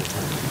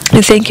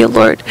 I thank you,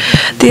 Lord,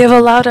 that you have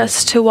allowed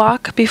us to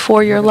walk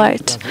before your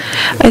light.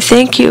 I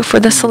thank you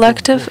for the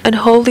selective and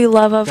holy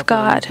love of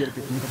God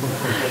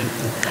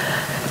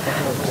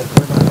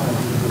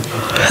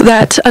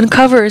that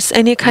uncovers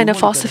any kind of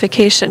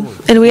falsification.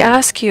 And we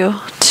ask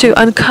you to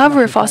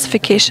uncover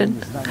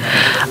falsification,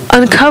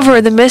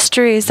 uncover the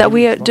mysteries that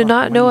we do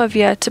not know of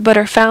yet but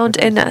are found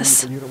in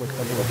us,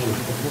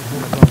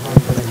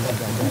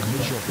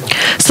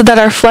 so that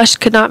our flesh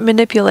could not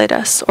manipulate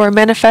us or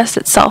manifest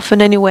itself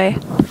in any way.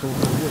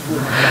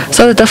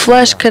 So that the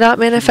flesh could not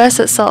manifest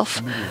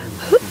itself.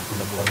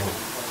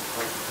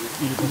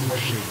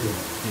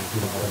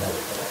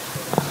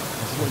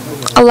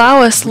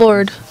 Allow us,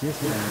 Lord,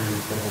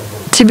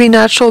 to be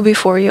natural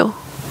before you,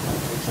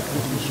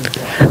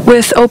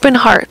 with open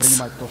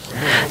hearts,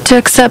 to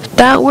accept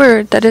that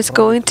word that is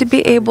going to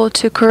be able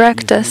to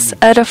correct us,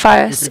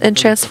 edify us, and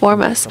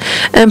transform us,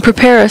 and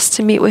prepare us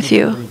to meet with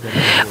you.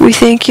 We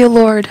thank you,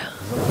 Lord,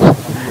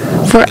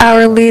 for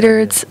our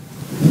leaders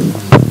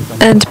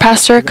and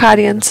Pastor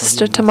Arkady and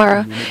Sister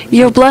Tamara.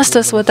 You have blessed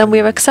us with them. We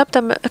have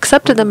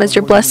accepted them as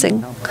your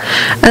blessing.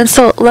 And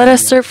so let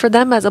us serve for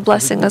them as a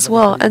blessing as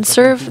well, and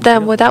serve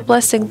them with that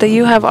blessing that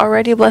you have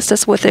already blessed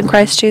us with in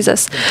Christ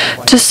Jesus.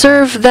 To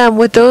serve them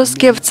with those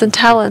gifts and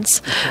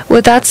talents,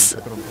 with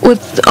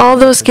all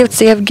those gifts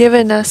that you have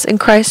given us in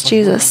Christ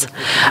Jesus.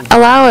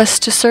 Allow us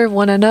to serve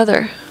one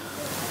another.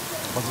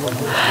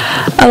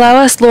 Allow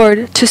us,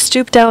 Lord, to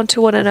stoop down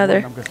to one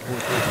another.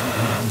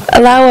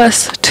 Allow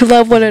us to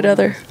love one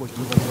another.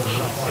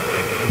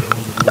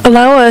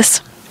 Allow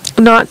us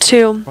not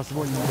to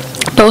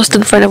boast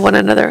in front of one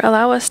another.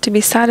 Allow us to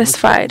be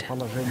satisfied.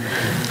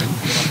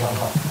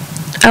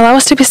 Allow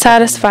us to be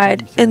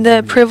satisfied in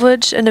the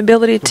privilege and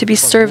ability to be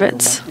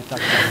servants,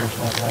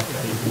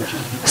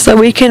 so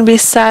we can be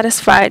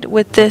satisfied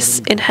with this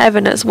in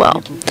heaven as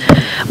well.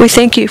 We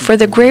thank you for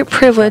the great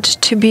privilege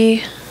to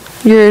be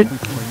your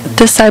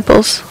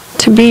disciples,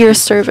 to be your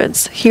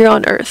servants here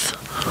on earth.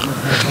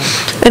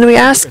 And we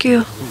ask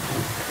you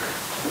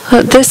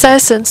this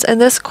essence and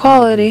this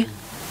quality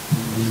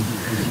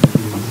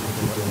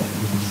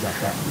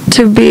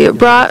to be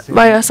brought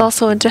by us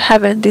also into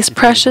heaven, these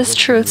precious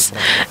truths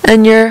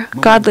and your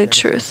godly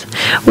truth.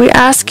 We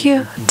ask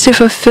you to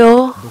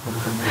fulfill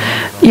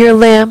your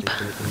lamp,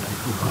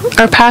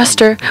 our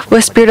pastor,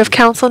 with spirit of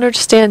counsel and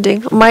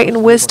understanding, might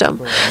and wisdom,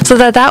 so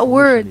that that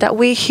word that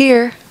we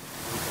hear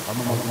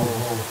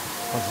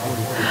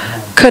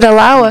could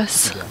allow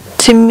us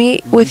to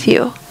meet with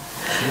you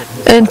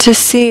and to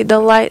see the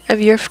light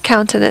of your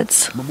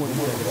countenance.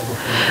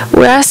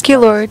 We ask you,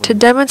 Lord, to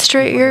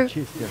demonstrate your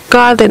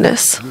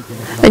godliness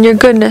and your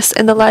goodness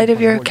in the light of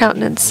your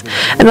countenance,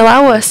 and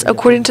allow us,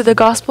 according to the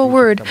gospel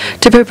word,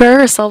 to prepare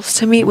ourselves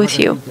to meet with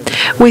you.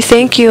 We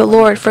thank you,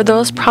 Lord, for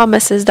those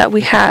promises that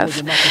we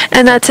have,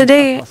 and that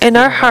today in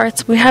our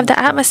hearts we have the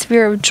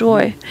atmosphere of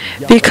joy,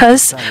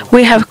 because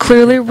we have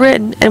clearly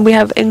written and we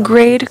have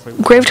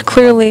engraved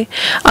clearly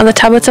on the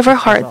tablets of our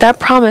heart that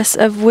promise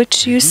of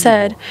which you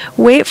said,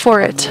 wait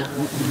for it.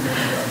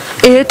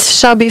 It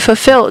shall be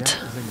fulfilled,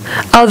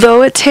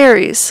 although it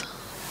tarries.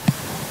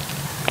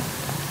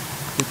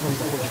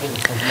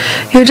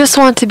 You just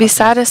want to be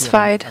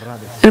satisfied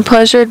and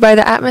pleasured by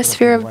the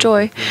atmosphere of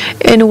joy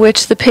in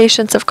which the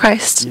patience of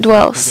Christ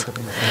dwells.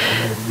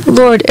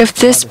 Lord, if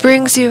this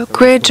brings you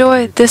great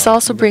joy, this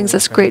also brings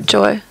us great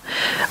joy.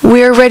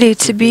 We are ready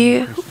to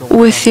be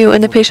with you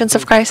in the patience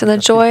of Christ and the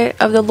joy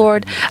of the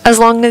Lord as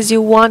long as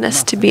you want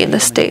us to be in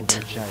this state.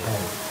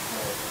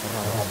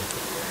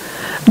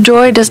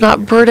 Joy does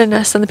not burden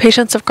us, and the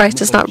patience of Christ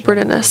does not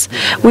burden us.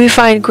 We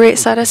find great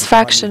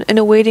satisfaction in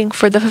awaiting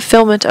for the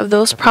fulfillment of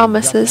those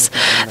promises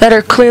that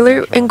are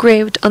clearly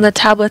engraved on the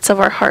tablets of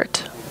our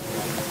heart.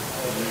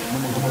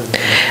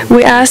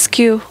 We ask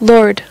you,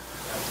 Lord,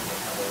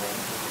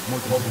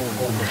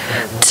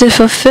 to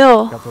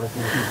fulfill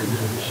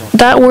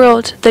that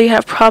word that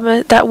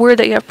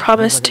you have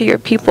promised to your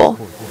people.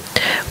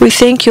 We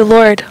thank you,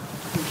 Lord,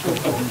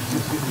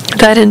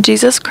 that in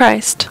Jesus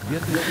Christ,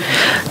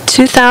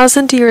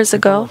 2,000 years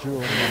ago,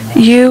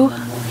 you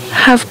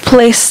have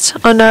placed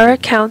on our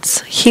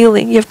accounts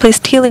healing. You have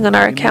placed healing on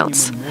our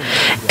accounts.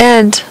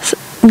 And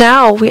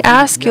now we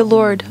ask you,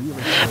 Lord,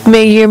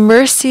 may your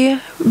mercy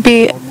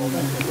be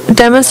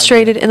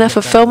demonstrated in the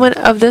fulfillment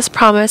of this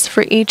promise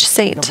for each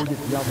saint.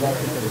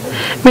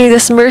 May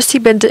this mercy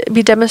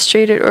be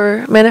demonstrated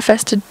or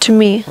manifested to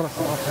me.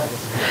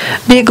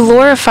 Be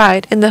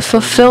glorified in the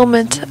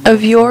fulfillment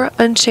of your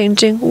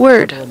unchanging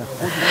word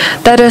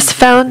that is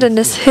found and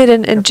is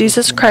hidden in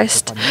Jesus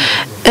Christ,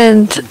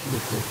 and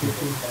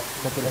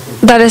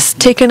that is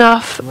taken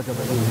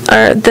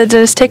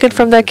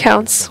from the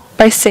accounts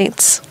by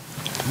saints.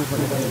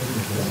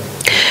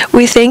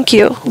 We thank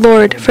you,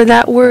 Lord, for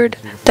that word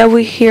that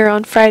we hear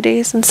on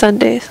Fridays and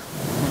Sundays.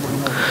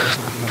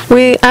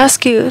 We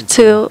ask you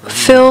to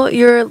fill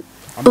your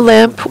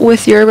lamp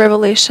with your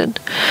revelation.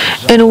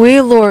 And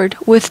we, Lord,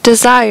 with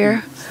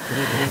desire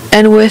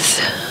and with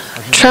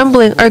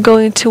trembling are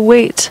going to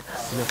wait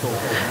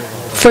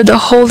for the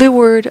holy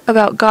word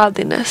about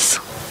godliness.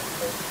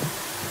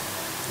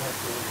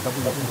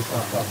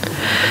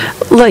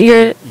 Let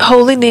your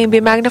holy name be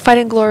magnified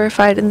and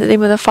glorified in the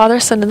name of the Father,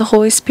 Son, and the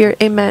Holy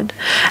Spirit. Amen.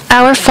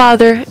 Our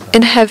Father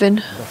in heaven,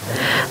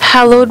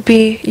 hallowed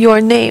be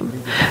your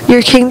name.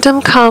 Your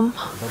kingdom come,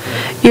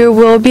 your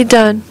will be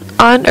done,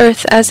 on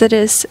earth as it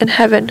is in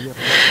heaven.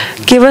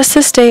 Give us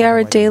this day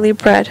our daily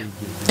bread,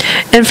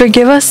 and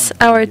forgive us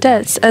our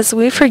debts as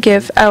we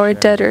forgive our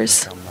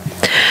debtors.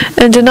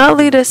 And do not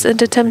lead us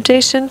into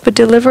temptation, but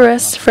deliver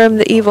us from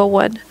the evil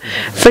one.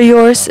 For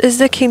yours is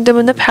the kingdom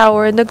and the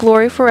power and the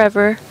glory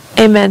forever.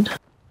 Amen.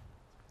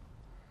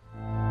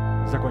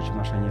 Закончим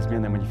нашей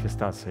неизменной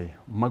манифестацией,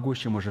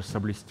 могущему же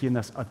соблюсти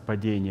нас от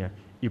падения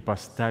и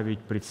поставить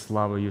пред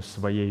славою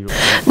Своею.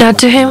 Now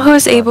to him who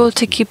is able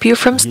to keep you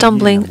from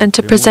stumbling and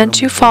to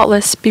present you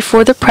faultless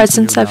before the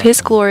presence of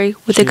his glory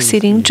with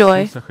exceeding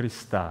joy.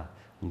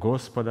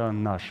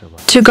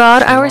 To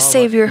God our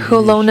Savior, who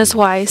alone is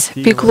wise,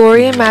 be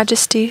glory and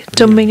majesty,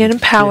 dominion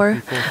and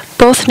power,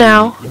 both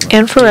now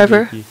and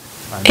forever.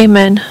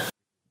 Amen.